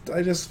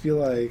 I just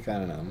feel I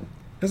don't know.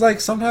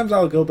 It's sometimes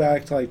I'll go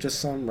back to just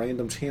some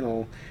random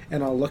channel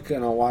and I'll look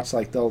and I'll watch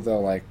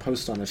they'll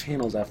post on the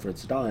channels after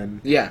it's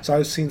done. Yeah. So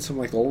I've seen some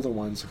the older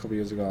ones a couple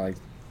years ago,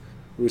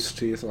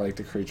 Rooster Teeth or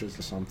the Creatures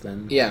or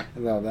something. Yeah.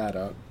 And they'll have that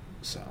up.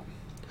 So,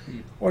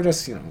 or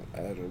just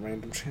add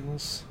random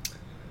channels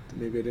that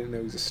maybe I didn't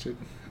know existed.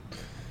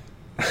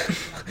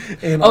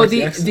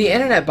 The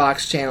Internet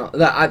Box channel.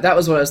 That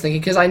was what I was thinking,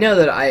 because I know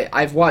that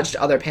I've watched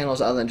other panels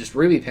other than just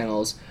Ruby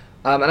panels,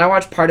 and I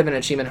watched part of an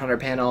Achievement Hunter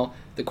panel.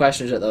 The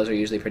questions at those are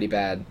usually pretty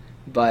bad,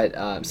 but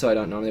so I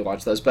don't normally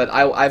watch those. But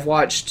I've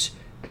watched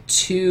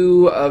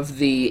 2 of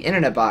the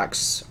Internet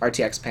Box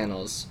RTX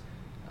panels,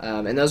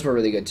 and those were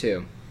really good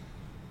too.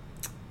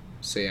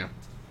 So yeah.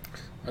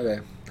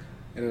 Okay.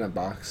 Internet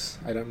Box.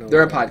 I don't know.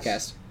 They're a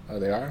podcast. Oh,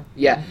 they are?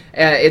 Yeah.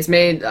 It's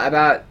made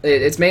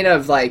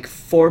of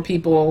 4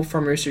 people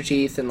from Rooster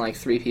Teeth and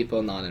 3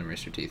 people not in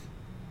Rooster Teeth.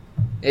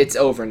 It's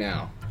over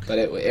now, but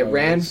it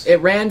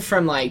ran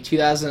from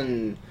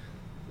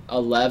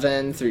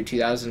 2011 through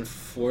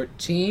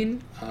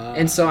 2014,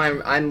 and so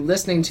I'm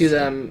listening to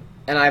them,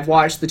 and I've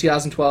watched the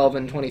 2012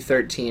 and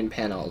 2013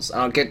 panels.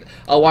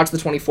 I'll watch the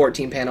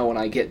 2014 panel when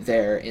I get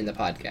there in the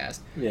podcast.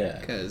 Yeah.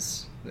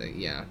 Because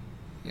they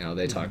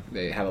talk.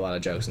 They have a lot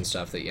of jokes and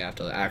stuff that you have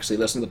to actually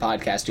listen to the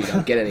podcast. You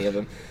don't get any of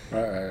them.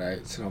 Right.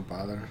 So don't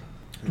bother.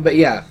 But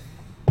yeah,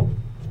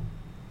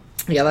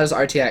 that was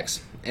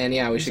RTX, and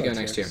we should go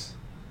next year.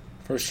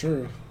 For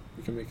sure.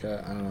 We can make I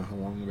don't know how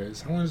long it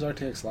is. How long does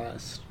RTX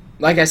last?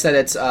 Like I said,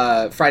 it's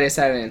Friday,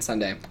 Saturday, and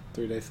Sunday.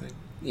 3-day thing.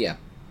 Yeah.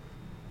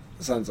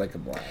 Sounds like a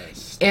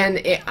blast.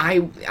 And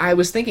I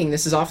was thinking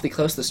this is awfully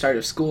close to the start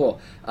of school.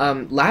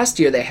 Last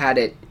year they had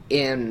it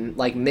in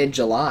like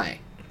mid-July.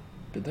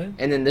 Did they?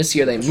 And then this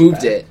year they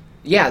moved it.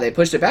 Yeah, they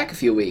pushed it back a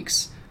few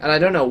weeks. And I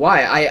don't know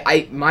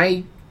why.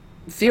 My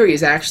theory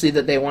is actually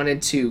that they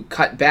wanted to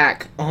cut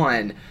back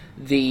on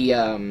the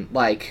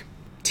like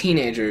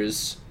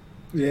teenagers.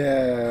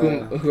 Yeah.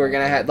 Who are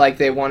gonna have, like,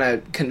 they want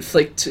to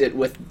conflict it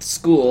with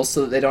school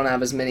so that they don't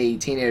have as many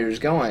teenagers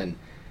going.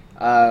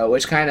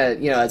 Which kind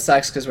of, it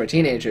sucks because we're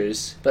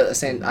teenagers, but at the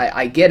same,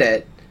 I get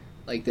it.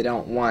 Like, they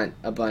don't want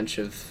a bunch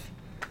of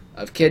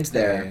kids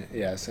there.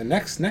 Yes, and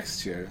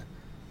next year,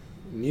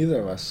 neither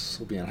of us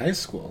will be in high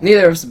school.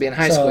 Neither of us will be in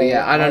high school,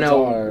 yeah. I don't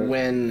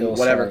know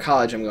whatever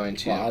college I'm going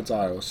to. Well, odds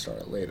are it'll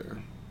start later.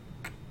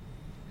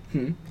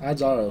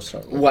 Odds are it'll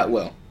start later. What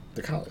will?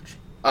 The college.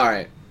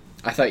 Alright.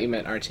 I thought you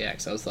meant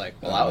RTX. I was like,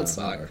 well, that would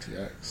suck.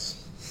 RTX.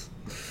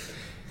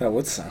 That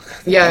would suck.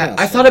 Yeah,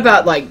 I thought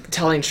about, like,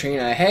 telling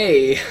Trina,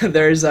 hey,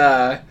 there's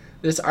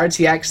this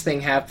RTX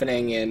thing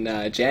happening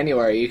in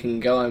January. You can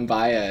go and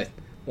buy a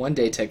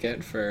one-day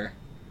ticket for,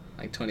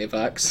 like,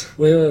 $20.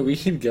 Wait, we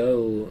could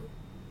go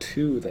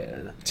to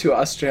there. To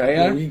Australia?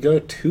 Yeah, we could go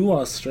to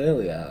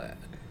Australia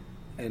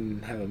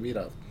and have a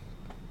meetup.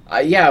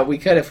 Yeah, we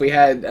could if we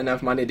had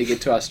enough money to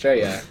get to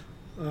Australia.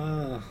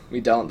 We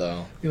don't,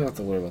 though. You don't have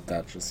to worry about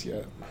that just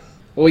yet.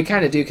 Well, we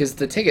kind of do, because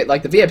the ticket,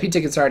 like, the VIP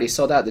tickets are already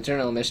sold out. The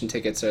general admission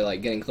tickets are,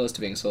 like, getting close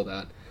to being sold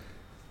out.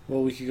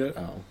 Well, we could go...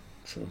 Oh,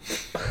 true.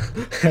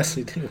 Yes,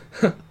 we do.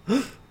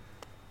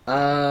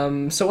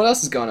 So what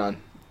else is going on?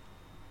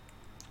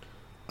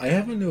 I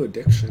have a new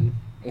addiction.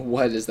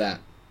 What is that?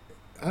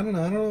 I don't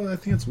know. I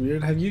think it's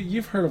weird.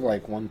 You've heard of,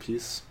 like, One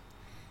Piece?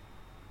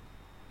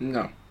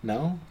 No.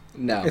 No?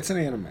 No. It's an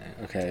anime,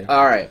 okay?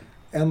 Alright.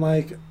 And,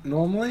 like,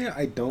 normally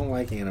I don't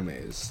like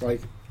animes. Like,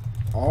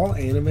 all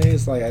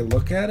animes, like, I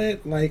look at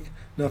it, like,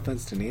 no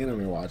offense to the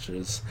anime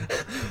watchers.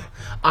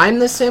 I'm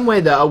the same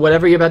way, though.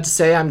 Whatever you're about to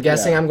say, I'm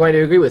guessing I'm going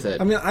to agree with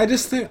it. I mean, I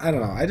just think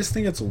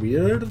it's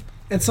weird.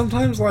 And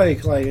sometimes,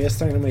 like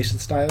this animation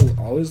style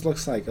always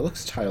looks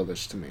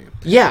childish to me.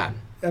 Yeah.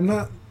 I'm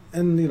not,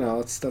 and,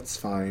 that's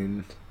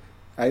fine.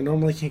 I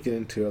normally can't get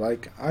into it.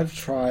 Like, I've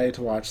tried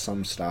to watch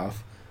some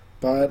stuff,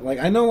 but, like,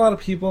 I know a lot of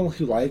people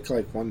who like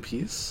One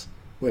Piece,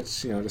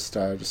 which, not a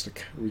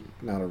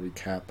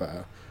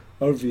recap,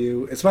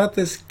 overview. It's about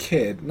this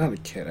kid, not a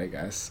kid, I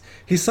guess.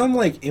 He's some,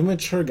 like,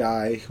 immature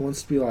guy who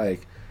wants to be,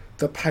 like,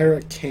 the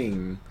pirate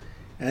king,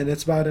 and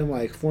it's about him,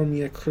 like,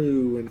 forming a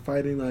crew and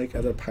fighting, like,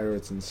 other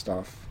pirates and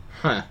stuff.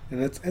 Huh.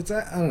 And it's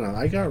I don't know,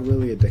 I got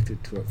really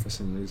addicted to it for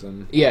some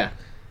reason. Yeah.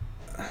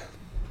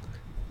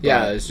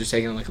 Yeah, I was just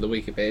taking a look at the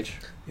wiki page.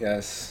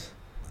 Yes.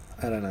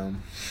 I don't know.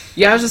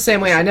 Yeah, I was the same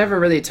way. I never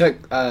really took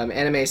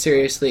anime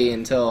seriously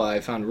until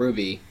I found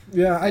Ruby.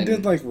 Yeah, I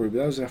did like Ruby.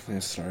 That was definitely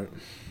a start.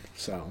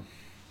 So.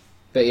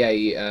 But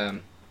yeah,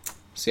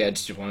 so yeah,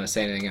 did you want to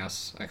say anything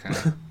else? I kind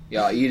of,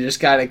 you just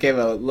kind of gave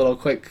a little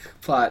quick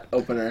plot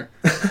opener.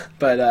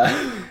 But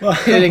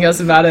anything else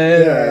about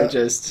it, or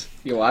just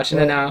you're watching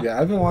it now? Yeah,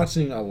 I've been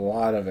watching a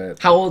lot of it.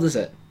 How old is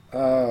it?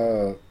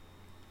 I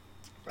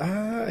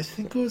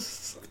think it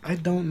was. I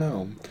don't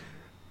know.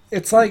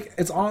 It's like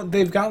it's on.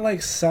 They've got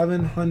like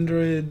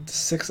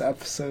 706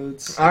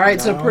 episodes. All right,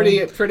 now. So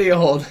pretty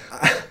old.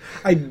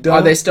 I don't.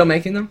 Are they still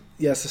making them?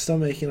 Yes, they're still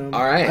making them.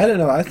 All right. I don't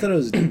know. I thought it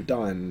was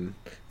done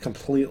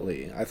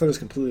completely. I thought it was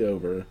completely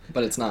over.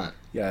 But it's not.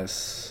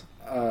 Yes.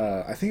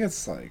 I think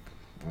it's like.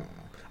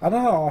 I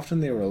don't know how often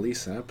they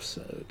release an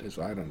episode.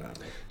 I don't know.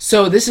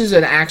 So this is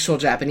an actual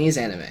Japanese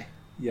anime.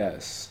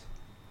 Yes.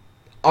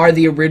 Are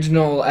the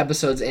original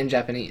episodes in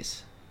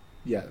Japanese?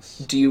 Yes.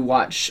 Do you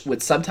watch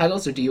with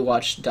subtitles or do you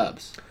watch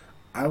dubs?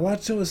 I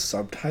watch it with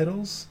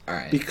subtitles. All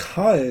right.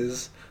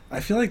 Because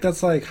I feel like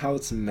that's like how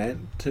it's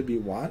meant to be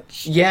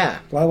watched. Yeah.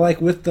 Well, like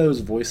with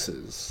those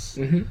voices.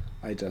 Mm-hmm.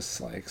 I just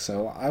like,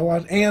 so I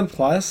watch, and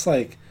plus,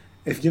 like,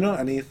 if you know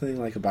anything,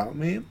 like, about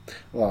me,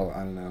 well, I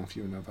don't know if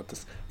you know about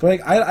this, but,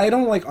 like, I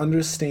don't, like,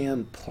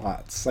 understand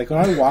plots. Like, when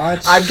I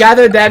watch... I've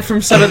gathered that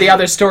from some of the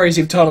other stories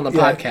you've told on the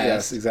podcast.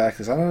 Yes,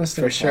 exactly. So I don't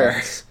understand plots. For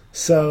sure.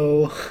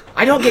 So...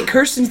 I don't get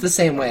Kirsten's the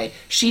same way.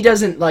 She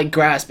doesn't, like,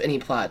 grasp any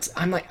plots.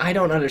 I'm like, I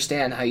don't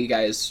understand how you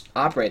guys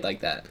operate like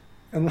that.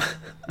 And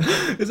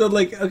so,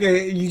 like,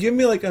 okay, you give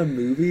me, like, a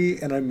movie,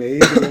 and I may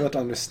be able to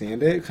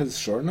understand it, because it's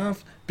short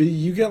enough, but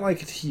you get,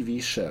 like, a TV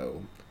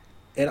show,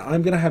 and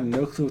I'm going to have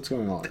no clue what's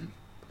going on.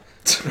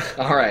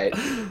 All right.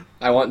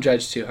 I won't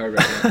judge too hard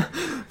right now.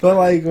 But,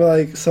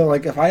 like, so,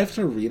 like, if I have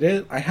to read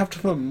it, I have to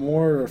put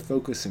more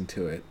focus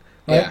into it.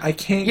 Like, yeah. I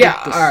can't get...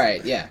 Yeah, all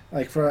right, yeah.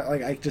 Like,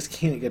 I just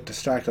can't get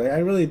distracted. Like, I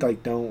really,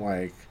 like, don't,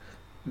 like...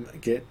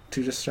 get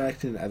too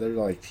distracted in other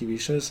like TV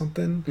shows or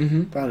something.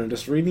 Mm-hmm. But I don't know,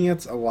 just reading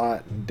it's a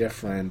lot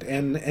different,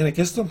 and it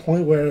gets to the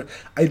point where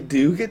I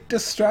do get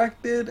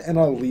distracted and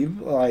I'll leave,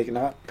 like,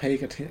 not pay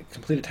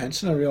complete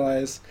attention. I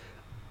realize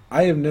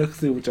I have no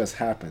clue what just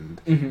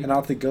happened, and I'll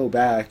have to go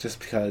back just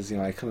because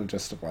I couldn't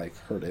just have like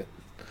heard it.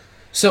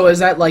 So is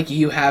that like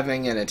you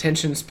having an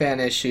attention span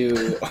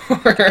issue?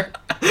 Or...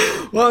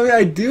 Well, I mean,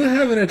 I do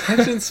have an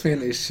attention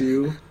span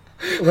issue,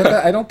 but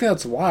I don't think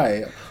that's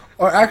why.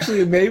 Or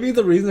actually, maybe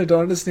the reason I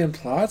don't understand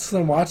plots is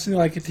I'm watching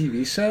like a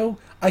TV show.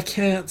 I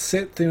can't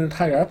sit through an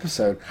entire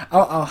episode.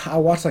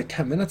 I'll watch like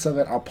 10 minutes of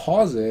it. I'll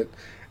pause it,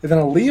 and then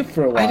I'll leave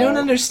for a while. I don't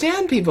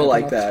understand people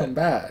like that. Come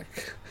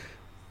back.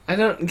 I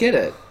don't get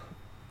it.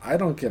 I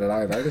don't get it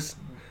either.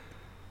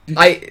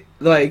 Yeah.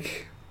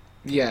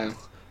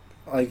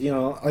 Like, you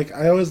know, like,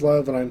 I always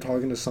love when I'm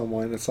talking to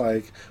someone, it's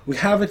like, we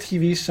have a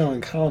TV show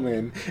in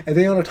common, and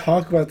they want to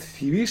talk about the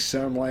TV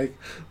show. I'm like,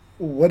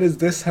 what does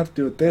this have to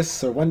do with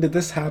this, or when did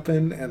this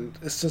happen? And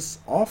it's just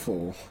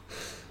awful.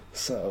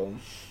 So,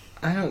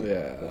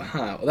 Yeah.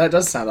 Wow, well, that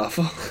does sound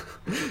awful.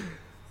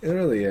 It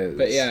really is.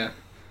 But yeah.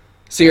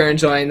 So you're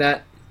enjoying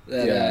that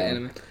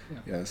anime?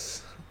 Yeah.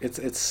 Yes.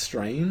 It's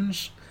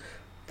strange,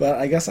 but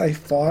I guess I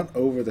fought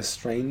over the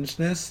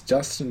strangeness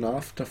just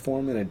enough to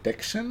form an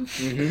addiction,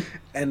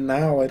 and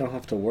now I don't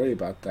have to worry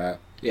about that.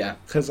 Yeah.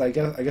 Because I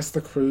guess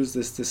the crew's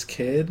this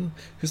kid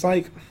who's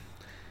like,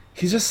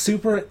 he's just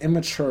super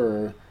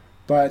immature,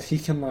 but he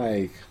can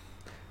like,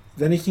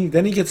 then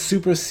he gets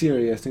super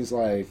serious. And he's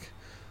like,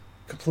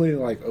 completely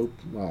like,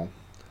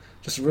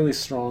 just really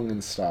strong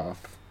and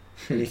stuff,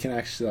 and he can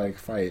actually like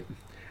fight.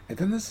 And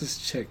then there's this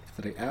chick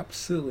that I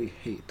absolutely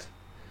hate.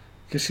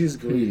 Because she's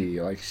greedy,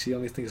 like, she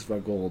only thinks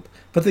about gold.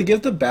 But they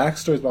give the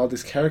backstories about all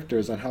these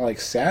characters and how, like,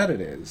 sad it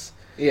is.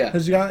 Yeah.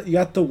 Because you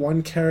got the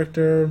one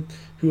character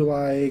who,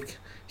 like,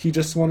 he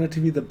just wanted to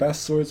be the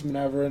best swordsman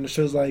ever, and it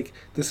shows, like,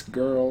 this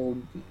girl,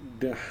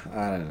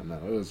 I don't know,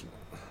 it was,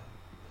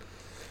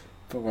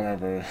 but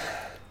whatever,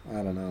 I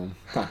don't know.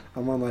 Huh.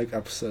 I'm on, like,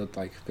 episode,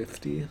 like,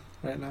 50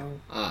 right now.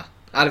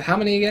 Out of how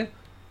many again?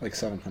 Like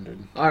 700.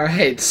 All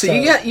right, so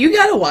you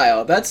got a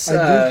while. That's I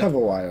do have a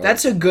while.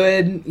 That's a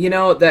good,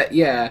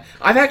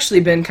 I've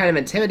actually been kind of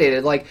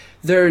intimidated. Like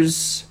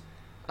there's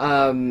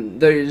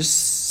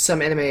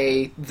some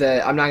anime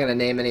that I'm not gonna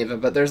name any of them,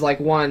 but there's like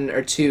one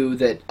or two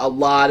that a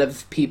lot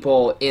of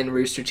people in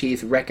Rooster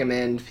Teeth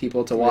recommend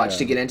people to watch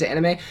to get into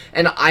anime,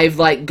 and I've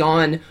like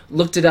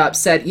looked it up,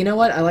 said, you know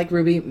what, I like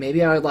Ruby,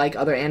 maybe I would like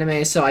other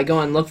anime, so I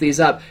go and look these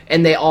up,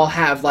 and they all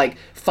have like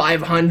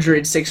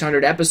 500,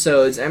 600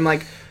 episodes, and I'm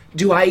like,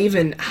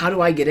 how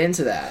do I get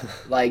into that?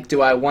 Like, do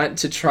I want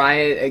to try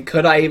it?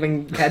 Could I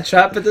even catch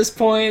up at this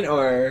point,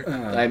 or did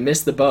I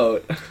miss the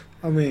boat?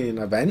 I mean,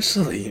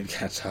 eventually you'd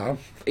catch up.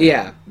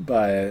 Yeah.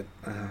 But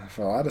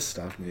for a lot of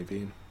stuff,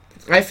 maybe.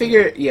 I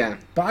figure, yeah.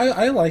 But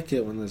I like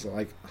it when there's,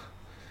 like...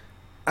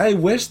 I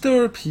wish there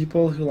were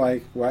people who,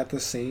 like, were at the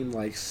same,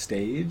 like,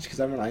 stage,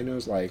 because everyone I know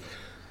is, like,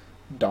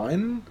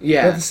 done.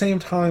 Yeah. But at the same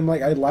time,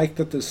 like, I like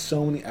that there's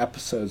so many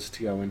episodes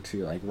to go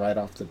into, like, right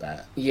off the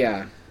bat.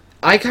 Yeah.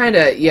 I kind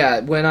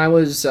of, when I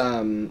was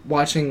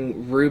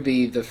watching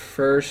Ruby the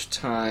first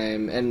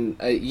time, and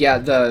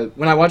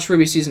when I watched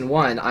Ruby Season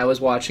 1, I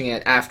was watching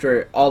it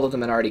after all of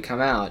them had already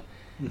come out,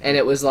 and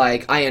it was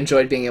like, I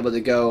enjoyed being able to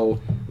go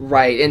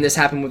right, and this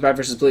happened with Red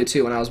vs. Blue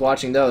too, when I was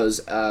watching those,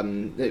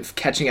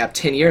 catching up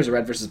 10 years of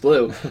Red vs.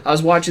 Blue, I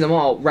was watching them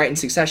all right in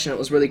succession. It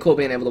was really cool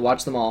being able to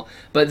watch them all,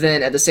 but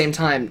then at the same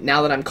time,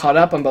 now that I'm caught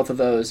up on both of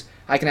those,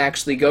 I can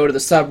actually go to the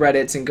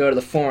subreddits and go to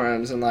the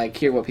forums and like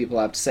hear what people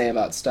have to say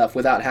about stuff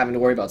without having to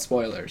worry about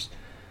spoilers.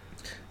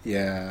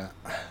 Yeah.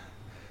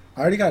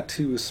 I already got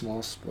 2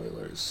 small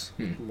spoilers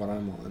when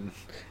I'm on.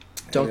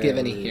 Don't give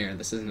any here.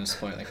 This isn't a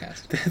spoiler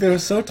cast. They were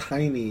so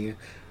tiny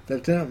that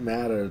it didn't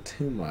matter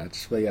too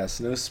much. But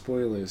yes, no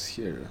spoilers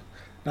here.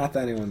 Not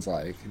that anyone's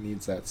like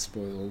needs that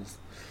spoiled.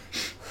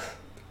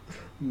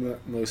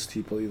 Most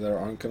people either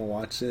aren't going to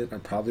watch it or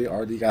probably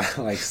already got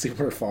like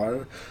super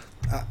far.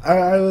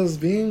 I was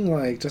being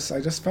like, I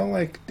just felt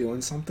like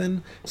doing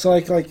something. So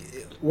like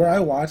where I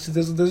watch it,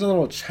 there's a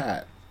little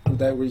chat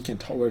where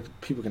where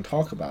people can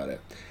talk about it.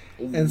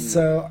 And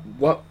so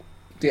what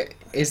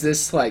is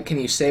this like? Can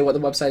you say what the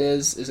website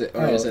is? Is it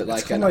is it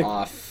like an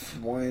off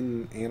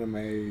one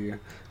anime?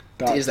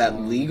 Is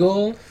that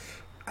legal?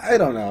 I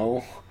don't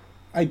know.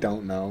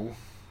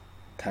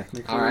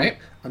 Technically, all right.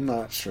 I'm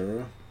not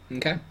sure.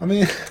 Okay. I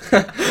mean,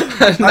 they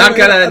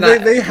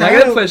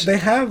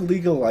have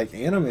legal like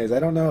animes. I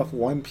don't know if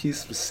One Piece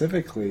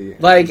specifically.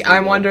 Like,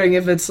 I'm wondering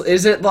if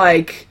is it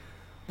like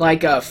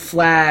a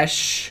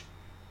Flash,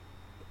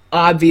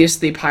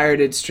 obviously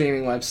pirated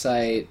streaming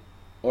website,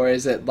 or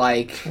is it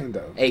like kind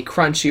of a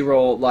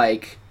Crunchyroll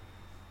like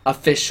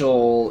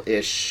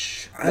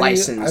official-ish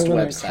licensed I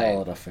wouldn't website?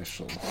 call it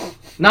official.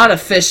 Not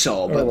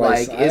official, but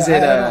like, is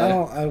it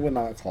I would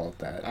not call it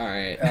that. All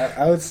right.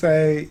 I would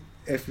say,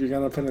 if you're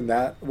gonna put it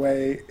that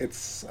way,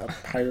 it's a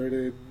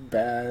pirated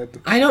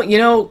bad. I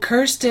don't.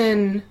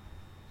 Kirsten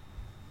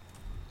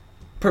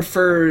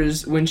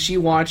prefers, when she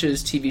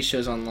watches TV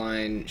shows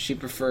online, she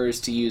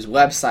prefers to use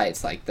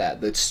websites like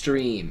that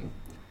stream.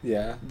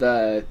 Yeah.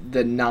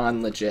 The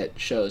non-legit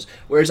shows,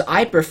 whereas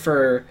I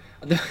prefer.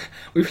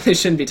 We really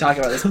shouldn't be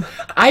talking about this.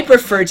 I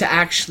prefer to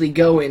actually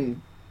go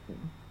and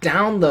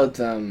download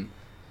them,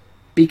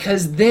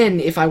 because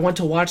then if I want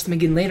to watch them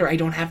again later, I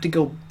don't have to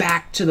go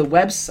back to the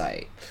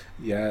website.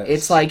 Yes.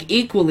 It's like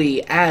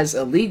equally as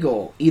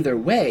illegal either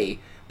way,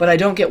 but I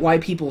don't get why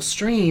people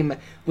stream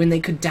when they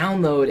could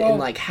download and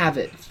like have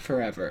it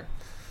forever.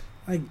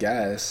 I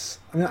guess.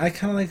 I mean, I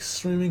kind of like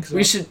streaming.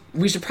 We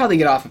should probably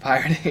get off of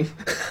pirating.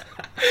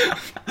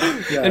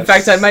 Yes. In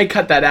fact, I might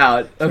cut that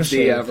out of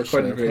the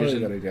recorded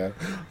version. Gotta go.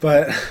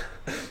 But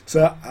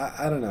so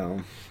I don't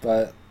know.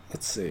 But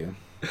let's see.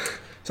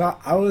 So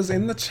I was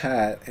in the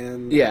chat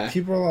and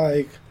people are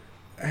like,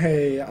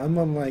 "Hey, I'm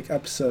on like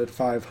episode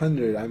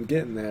 500. I'm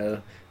getting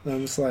there." And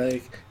I'm just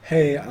like,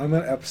 "Hey, I'm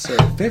at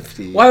episode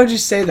 50." Why would you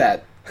say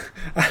that?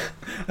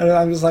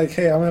 I'm just like,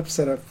 "Hey, I'm at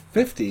episode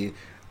 50.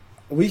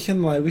 We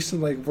should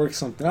work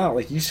something out.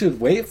 Like, you should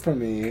wait for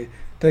me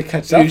to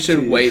catch up. You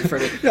should wait for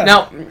me." Yeah.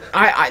 Now,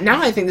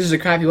 I think this is a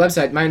crappy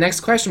website. My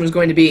next question was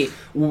going to be,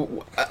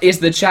 is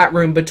the chat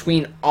room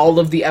between all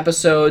of the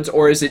episodes,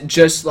 or is it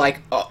just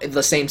like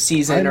the same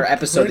season or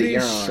episode that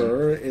you're on? I'm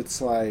sure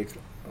it's like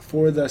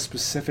for the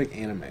specific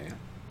anime.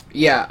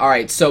 Yeah. All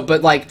right. So,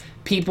 but like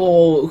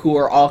people who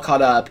are all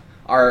caught up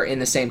are in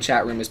the same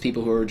chat room as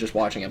people who are just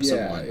watching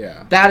episode 1.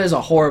 Yeah. That is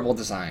a horrible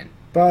design.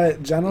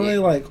 But generally,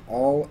 like,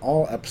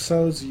 all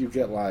episodes, you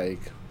get, like,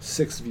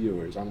 6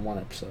 viewers on one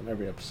episode,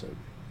 every episode.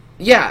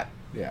 Yeah.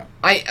 Yeah.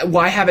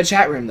 Why have a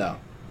chat room, though?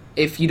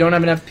 If you don't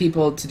have enough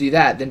people to do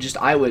that, then just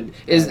can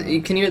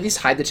you at least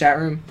hide the chat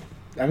room?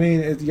 I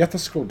mean, you have to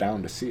scroll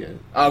down to see it.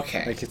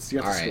 Okay. Like, you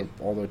have to scroll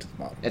all the way to the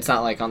bottom. It's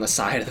not, like, on the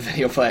side of the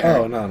video player.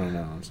 Oh,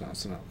 no.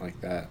 It's not like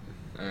that.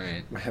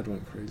 Alright. My head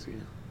went crazy.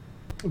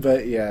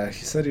 But yeah,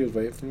 he said he would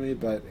wait for me,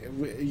 but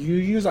you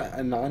use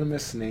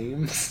anonymous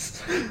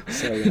names.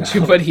 So, Did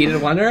you put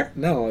Heated Wonder?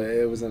 No,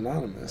 it was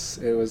anonymous.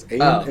 It was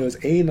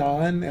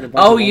Anon and a bunch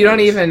of you don't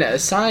even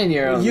assign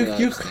your own.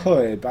 You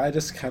could, but I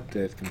just kept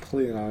it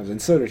completely anonymous,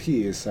 and so did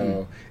he.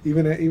 So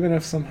even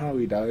if somehow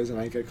he does and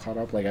I get caught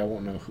up, like, I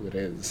won't know who it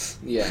is.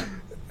 Yeah.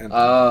 And,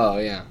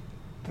 yeah.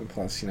 And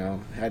plus,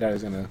 I doubt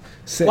he's gonna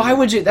sit. Why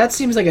would you? That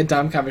seems like a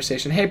dumb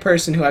conversation. Hey,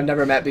 person who I've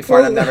never met before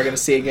and I'm never gonna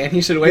see again.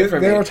 You should wait for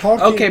me. They were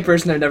talking. Okay,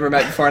 person I've never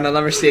met before and I'll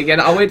never see again.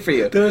 I'll wait for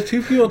you. There were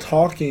 2 people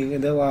talking,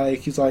 and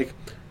he's like,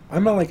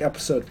 I'm at like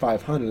episode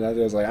 500. And I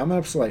was like, I'm at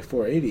episode like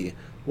 480.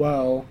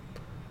 Well,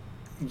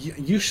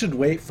 you should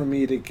wait for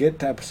me to get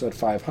to episode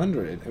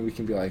 500, and we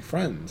can be like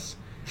friends.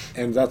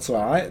 And that's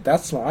why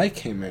I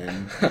came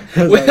in.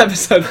 With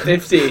episode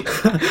 50.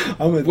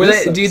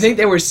 Do you think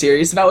they were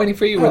serious about waiting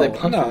for you? Were they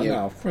punking you?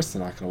 No, of course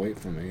they're not going to wait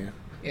for me.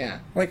 Yeah.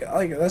 Like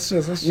that's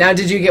just. Now,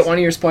 did you get one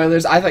of your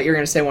spoilers? I thought you were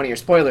going to say one of your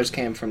spoilers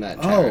came from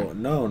that chat. Oh,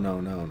 no.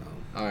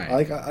 All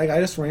right.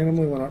 I just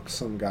randomly went up to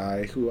some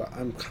guy who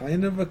I'm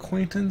kind of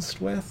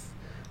acquaintanced with.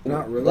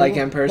 Not really. Like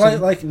in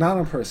person? Like not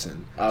in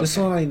person. Okay. Just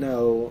someone I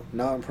know,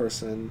 not in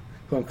person.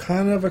 Who I'm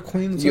kind of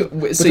acquainted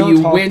with. So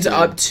you went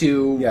up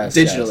to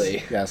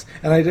digitally. Yes.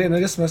 And I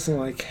just messaged him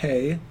like,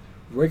 hey,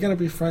 we're going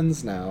to be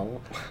friends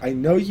now. I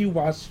know you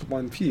watched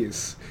One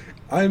Piece.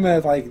 I'm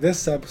at like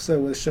this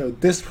episode where it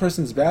showed this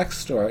person's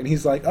backstory. And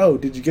he's like, oh,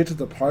 did you get to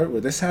the part where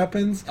this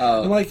happens?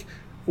 I'm like,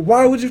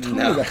 why would you tell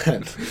me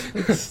that?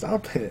 Like,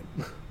 stop it.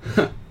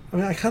 I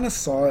mean, I kind of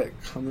saw it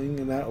coming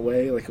in that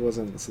way. Like, it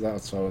wasn't, so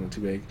that's why it wasn't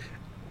too big.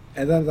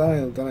 And then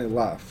I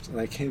left, and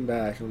I came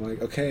back, and I'm like,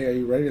 okay, are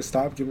you ready to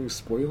stop giving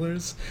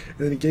spoilers? And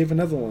then he gave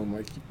another one. I'm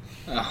like,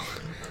 oh.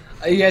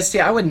 Yeah, see,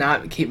 I would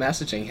not keep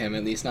messaging him,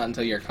 at least not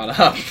until you're caught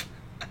up.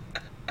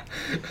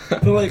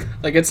 But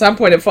like at some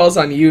point it falls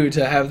on you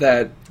to have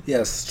that.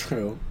 Yes,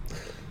 true.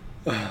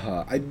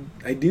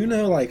 I do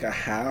know like a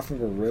half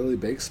of a really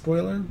big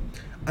spoiler.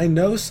 I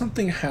know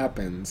something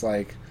happens,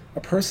 like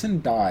a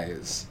person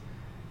dies,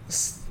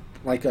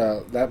 like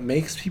that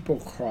makes people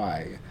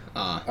cry.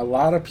 A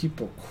lot of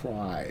people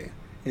cry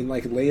in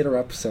like later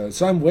episodes.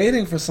 So I'm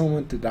waiting for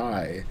someone to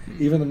die,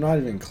 even though I'm not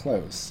even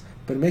close.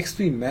 But it makes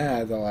me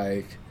mad that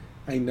like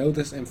I know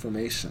this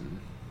information.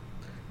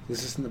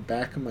 This is in the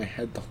back of my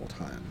head the whole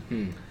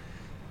time.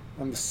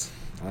 I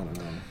don't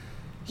know.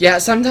 Yeah,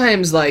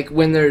 sometimes like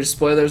when there's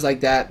spoilers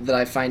like that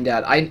I find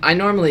out, I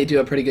normally do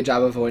a pretty good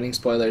job of avoiding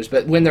spoilers,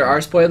 but when there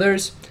are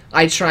spoilers,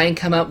 I try and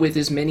come up with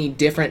as many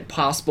different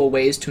possible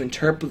ways to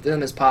interpret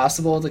them as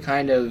possible to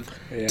kind of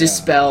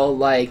dispel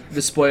like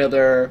the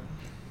spoiler,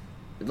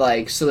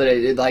 like so that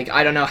it like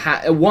I don't know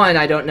how. One,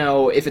 I don't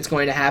know if it's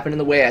going to happen in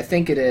the way I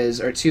think it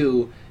is, or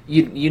two,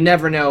 you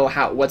never know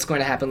what's going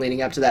to happen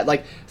leading up to that.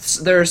 Like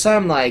there are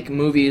some like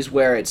movies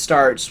where it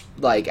starts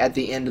like at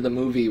the end of the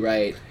movie,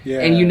 right? Yeah.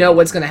 And you know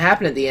what's going to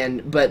happen at the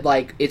end, but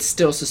like it's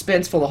still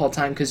suspenseful the whole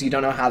time because you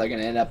don't know how they're going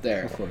to end up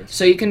there. Of course.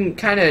 So you can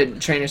kind of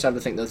train yourself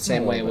to think the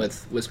same way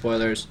with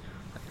spoilers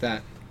like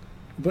that.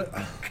 But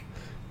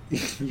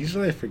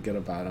usually I forget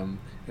about them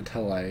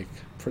until like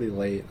pretty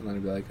late, and then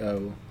I'd be like,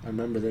 oh, I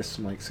remember this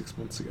from like 6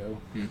 months ago.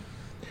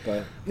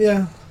 But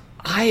yeah.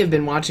 I have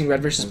been watching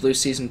Red vs. Blue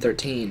season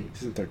 13.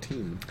 Season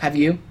 13. Have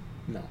you?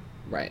 No.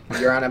 Right.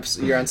 You're on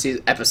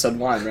episode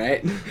 1,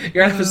 right?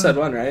 You're on episode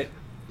 1, right?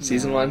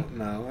 Season 1?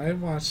 No, I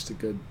watched a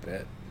good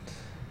bit.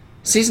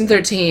 Season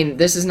 13,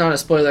 this is not a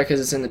spoiler because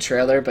it's in the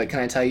trailer, but can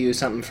I tell you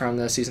something from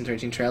the Season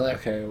 13 trailer?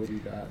 Okay, what do you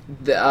got?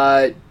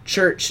 The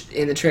church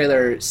in the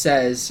trailer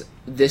says,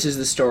 "This is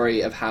the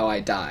story of how I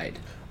died."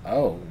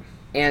 Oh.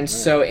 And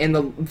so in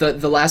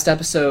the last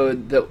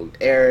episode that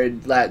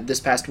aired this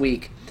past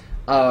week,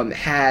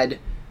 had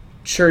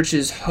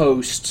church's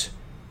host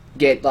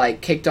get, like,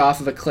 kicked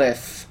off of a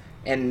cliff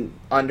and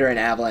under an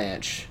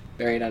avalanche,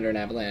 buried under an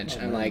avalanche.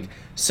 I'm like,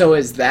 so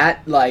is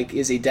that, like,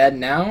 is he dead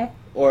now?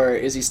 Or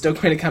is he still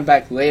going to come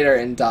back later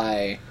and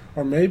die?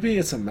 Or maybe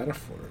it's a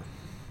metaphor.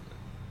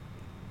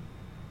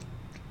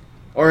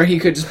 Or he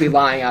could just be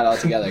lying out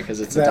altogether because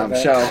it's a dumb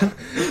show.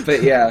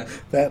 But yeah.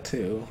 That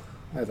too.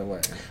 Either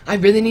way. I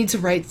really need to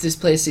write this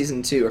play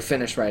season 2 or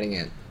finish writing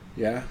it.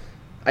 Yeah?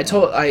 I've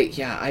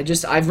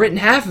written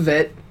half of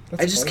it.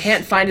 I just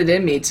can't find it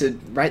in me to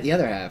write the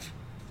other half.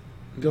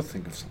 You'll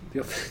think of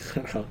something. I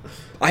don't know.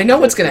 I know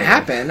what's going to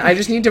happen. I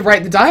just need to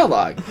write the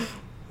dialogue.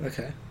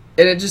 Okay.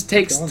 And it just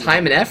takes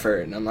time and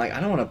effort. And I'm like,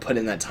 I don't want to put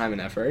in that time and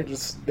effort.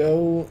 Just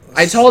go.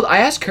 I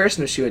asked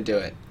Kirsten if she would do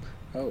it.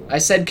 Oh. I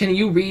said, can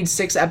you read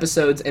 6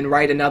 episodes and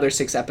write another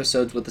 6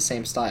 episodes with the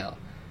same style?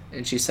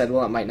 And she said,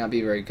 well, it might not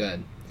be very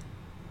good.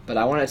 But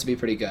I want it to be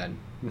pretty good.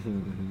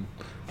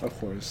 Of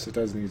course, it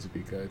does need to be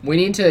good. We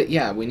need a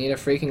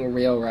freaking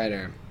real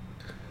writer.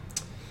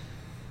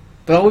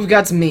 But all we've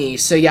got's me,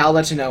 so yeah, I'll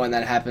let you know when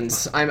that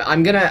happens.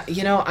 I'm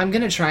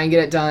gonna try and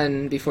get it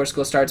done before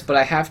school starts, but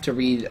I have to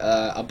read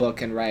a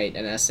book and write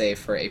an essay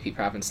for AP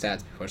Prop and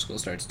Stats before school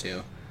starts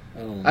too.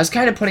 Oh. I was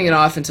kind of putting it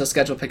off until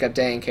schedule pickup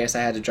day in case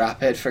I had to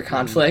drop it for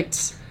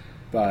conflicts.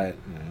 But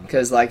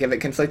because like if it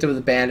conflicted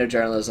with band or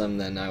journalism,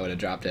 then I would have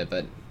dropped it.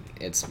 But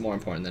it's more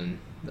important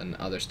than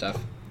other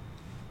stuff.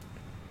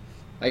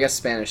 I guess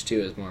Spanish too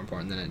is more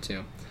important than it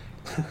too.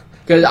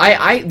 Because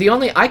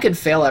I could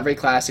fail every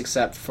class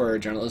except for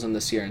journalism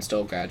this year and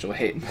still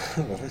graduate.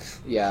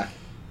 Yeah.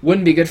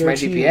 Wouldn't be good for my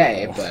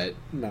GPA, but...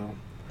 No,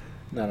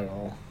 not at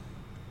all.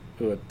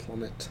 It would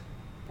plummet.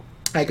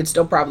 I could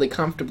still probably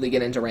comfortably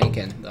get into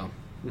Rankin, though.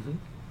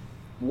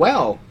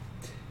 Well,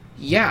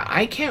 yeah,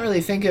 I can't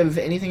really think of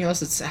anything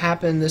else that's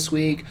happened this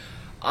week.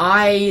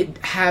 I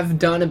have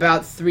done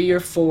about 3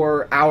 or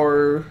 4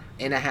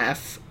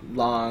 hour-and-a-half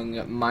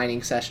long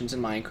mining sessions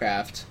in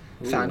Minecraft.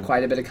 Found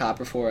quite a bit of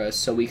copper for us,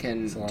 so we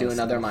can do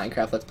another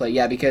Minecraft Let's Play.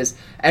 Yeah, because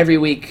every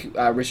week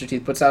Rooster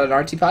Teeth puts out an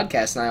RT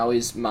podcast, and I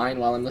always mine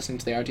while I'm listening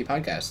to the RT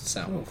podcast.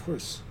 So. Oh, of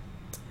course.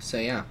 So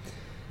yeah,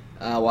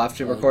 we'll have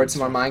to record some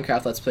more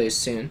Minecraft Let's Plays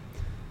soon.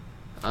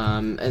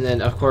 And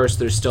then of course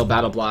there's still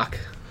Battle Block.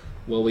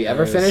 Will we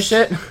ever finish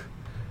it?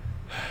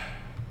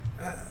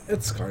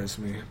 It scars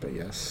me, but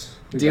yes.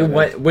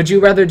 Would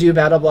you rather do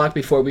Battle Block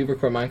before we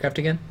record Minecraft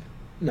again?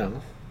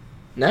 No.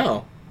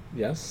 No.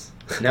 Yes.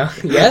 No.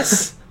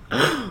 Yes.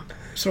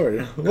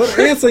 Sorry. What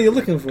answer are you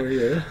looking for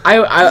here?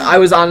 I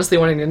was honestly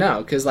wanting to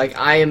know because like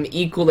I'm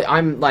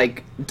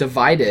like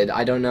divided.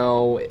 I don't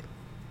know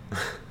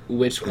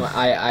which one.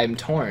 I'm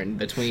torn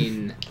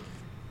between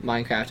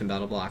Minecraft and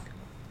Battle Block.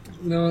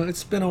 No,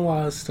 it's been a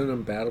while since I've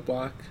done Battle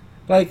Block.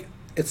 Like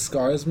it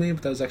scars me,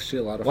 but that was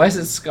actually a lot of fun. Why is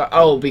it scar?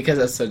 Oh, because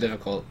it's so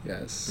difficult.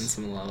 Yes. In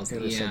some levels.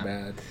 It was so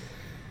bad.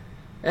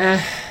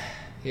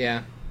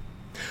 Yeah.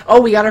 Oh,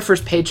 we got our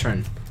first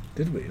patron.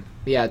 Did we?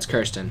 Yeah, it's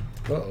Kirsten.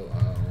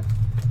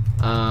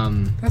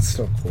 That's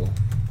still cool.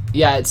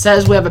 Yeah, it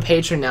says we have a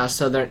patron now,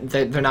 so they're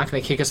not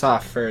going to kick us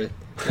off for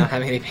not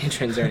having any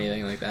patrons or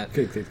anything like that.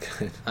 Good.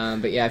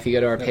 But yeah, if you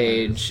go to our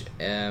page,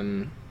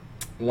 1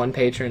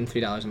 patron,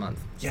 $3 a month.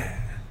 Yeah.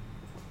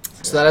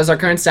 So that is our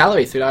current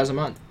salary, $3 a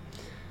month.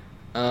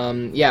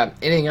 Yeah,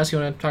 anything else you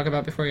want to talk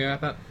about before you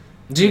wrap up?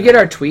 Did you get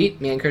our tweet,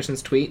 me and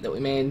Kirsten's tweet that we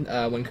made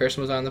when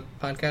Kirsten was on the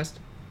podcast?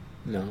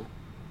 No.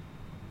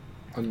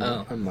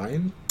 On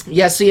mine?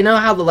 Yeah, so you know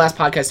how the last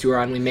podcast you were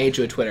on, we made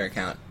you a Twitter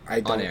account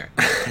on air.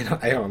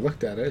 I haven't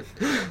looked at it.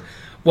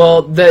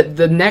 Well,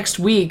 the next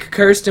week,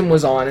 Kirsten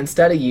was on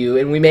instead of you,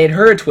 and we made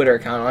her a Twitter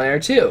account on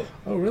air too.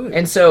 Oh, really?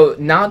 And so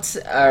NOTS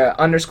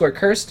 _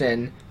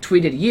 Kirsten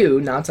tweeted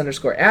you, NOTS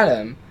 _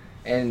 Adam,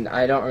 and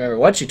I don't remember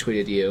what she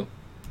tweeted you.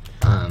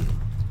 I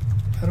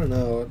don't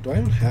know. Do I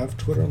even have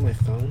Twitter on my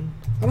phone?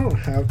 I don't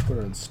have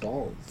Twitter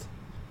installed.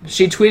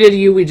 She tweeted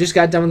you, we just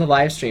got done with the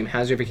live stream.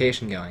 How's your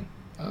vacation going?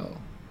 Oh.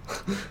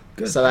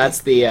 Good. So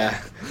that's the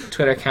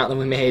Twitter account that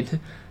we made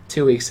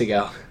 2 weeks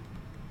ago.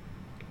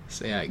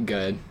 So yeah,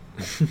 good.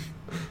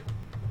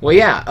 Well,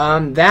 yeah,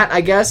 that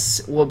I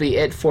guess will be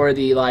it for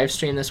the live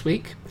stream this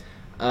week.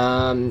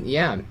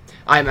 Yeah,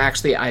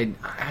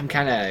 I'm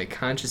kind of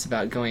conscious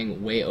about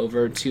going way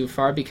over too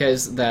far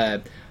because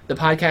the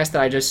podcast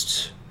that I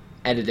just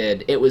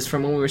edited, it was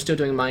from when we were still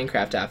doing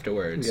Minecraft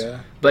afterwards.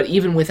 Yeah. But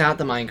even without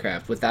the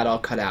Minecraft, with that all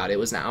cut out, it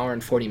was 1 hour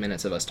and 40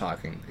 minutes of us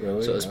talking.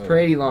 Really? So it was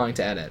pretty long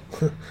to edit.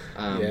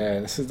 Yeah,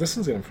 this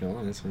one's getting pretty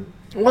long, isn't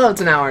it? Well,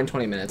 it's 1 hour and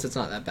 20 minutes. It's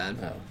not that bad.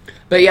 Oh.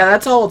 But yeah,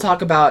 that's all we'll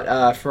talk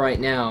about for right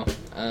now.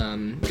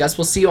 Guess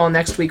we'll see you all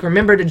next week.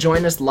 Remember to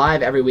join us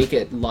live every week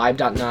at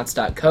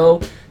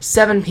live.nots.co,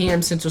 7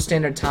 p.m. Central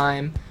Standard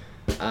Time.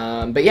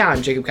 But yeah,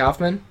 I'm Jacob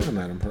Kaufman. I'm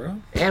Adam Perot.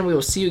 And we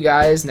will see you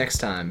guys next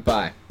time.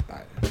 Bye.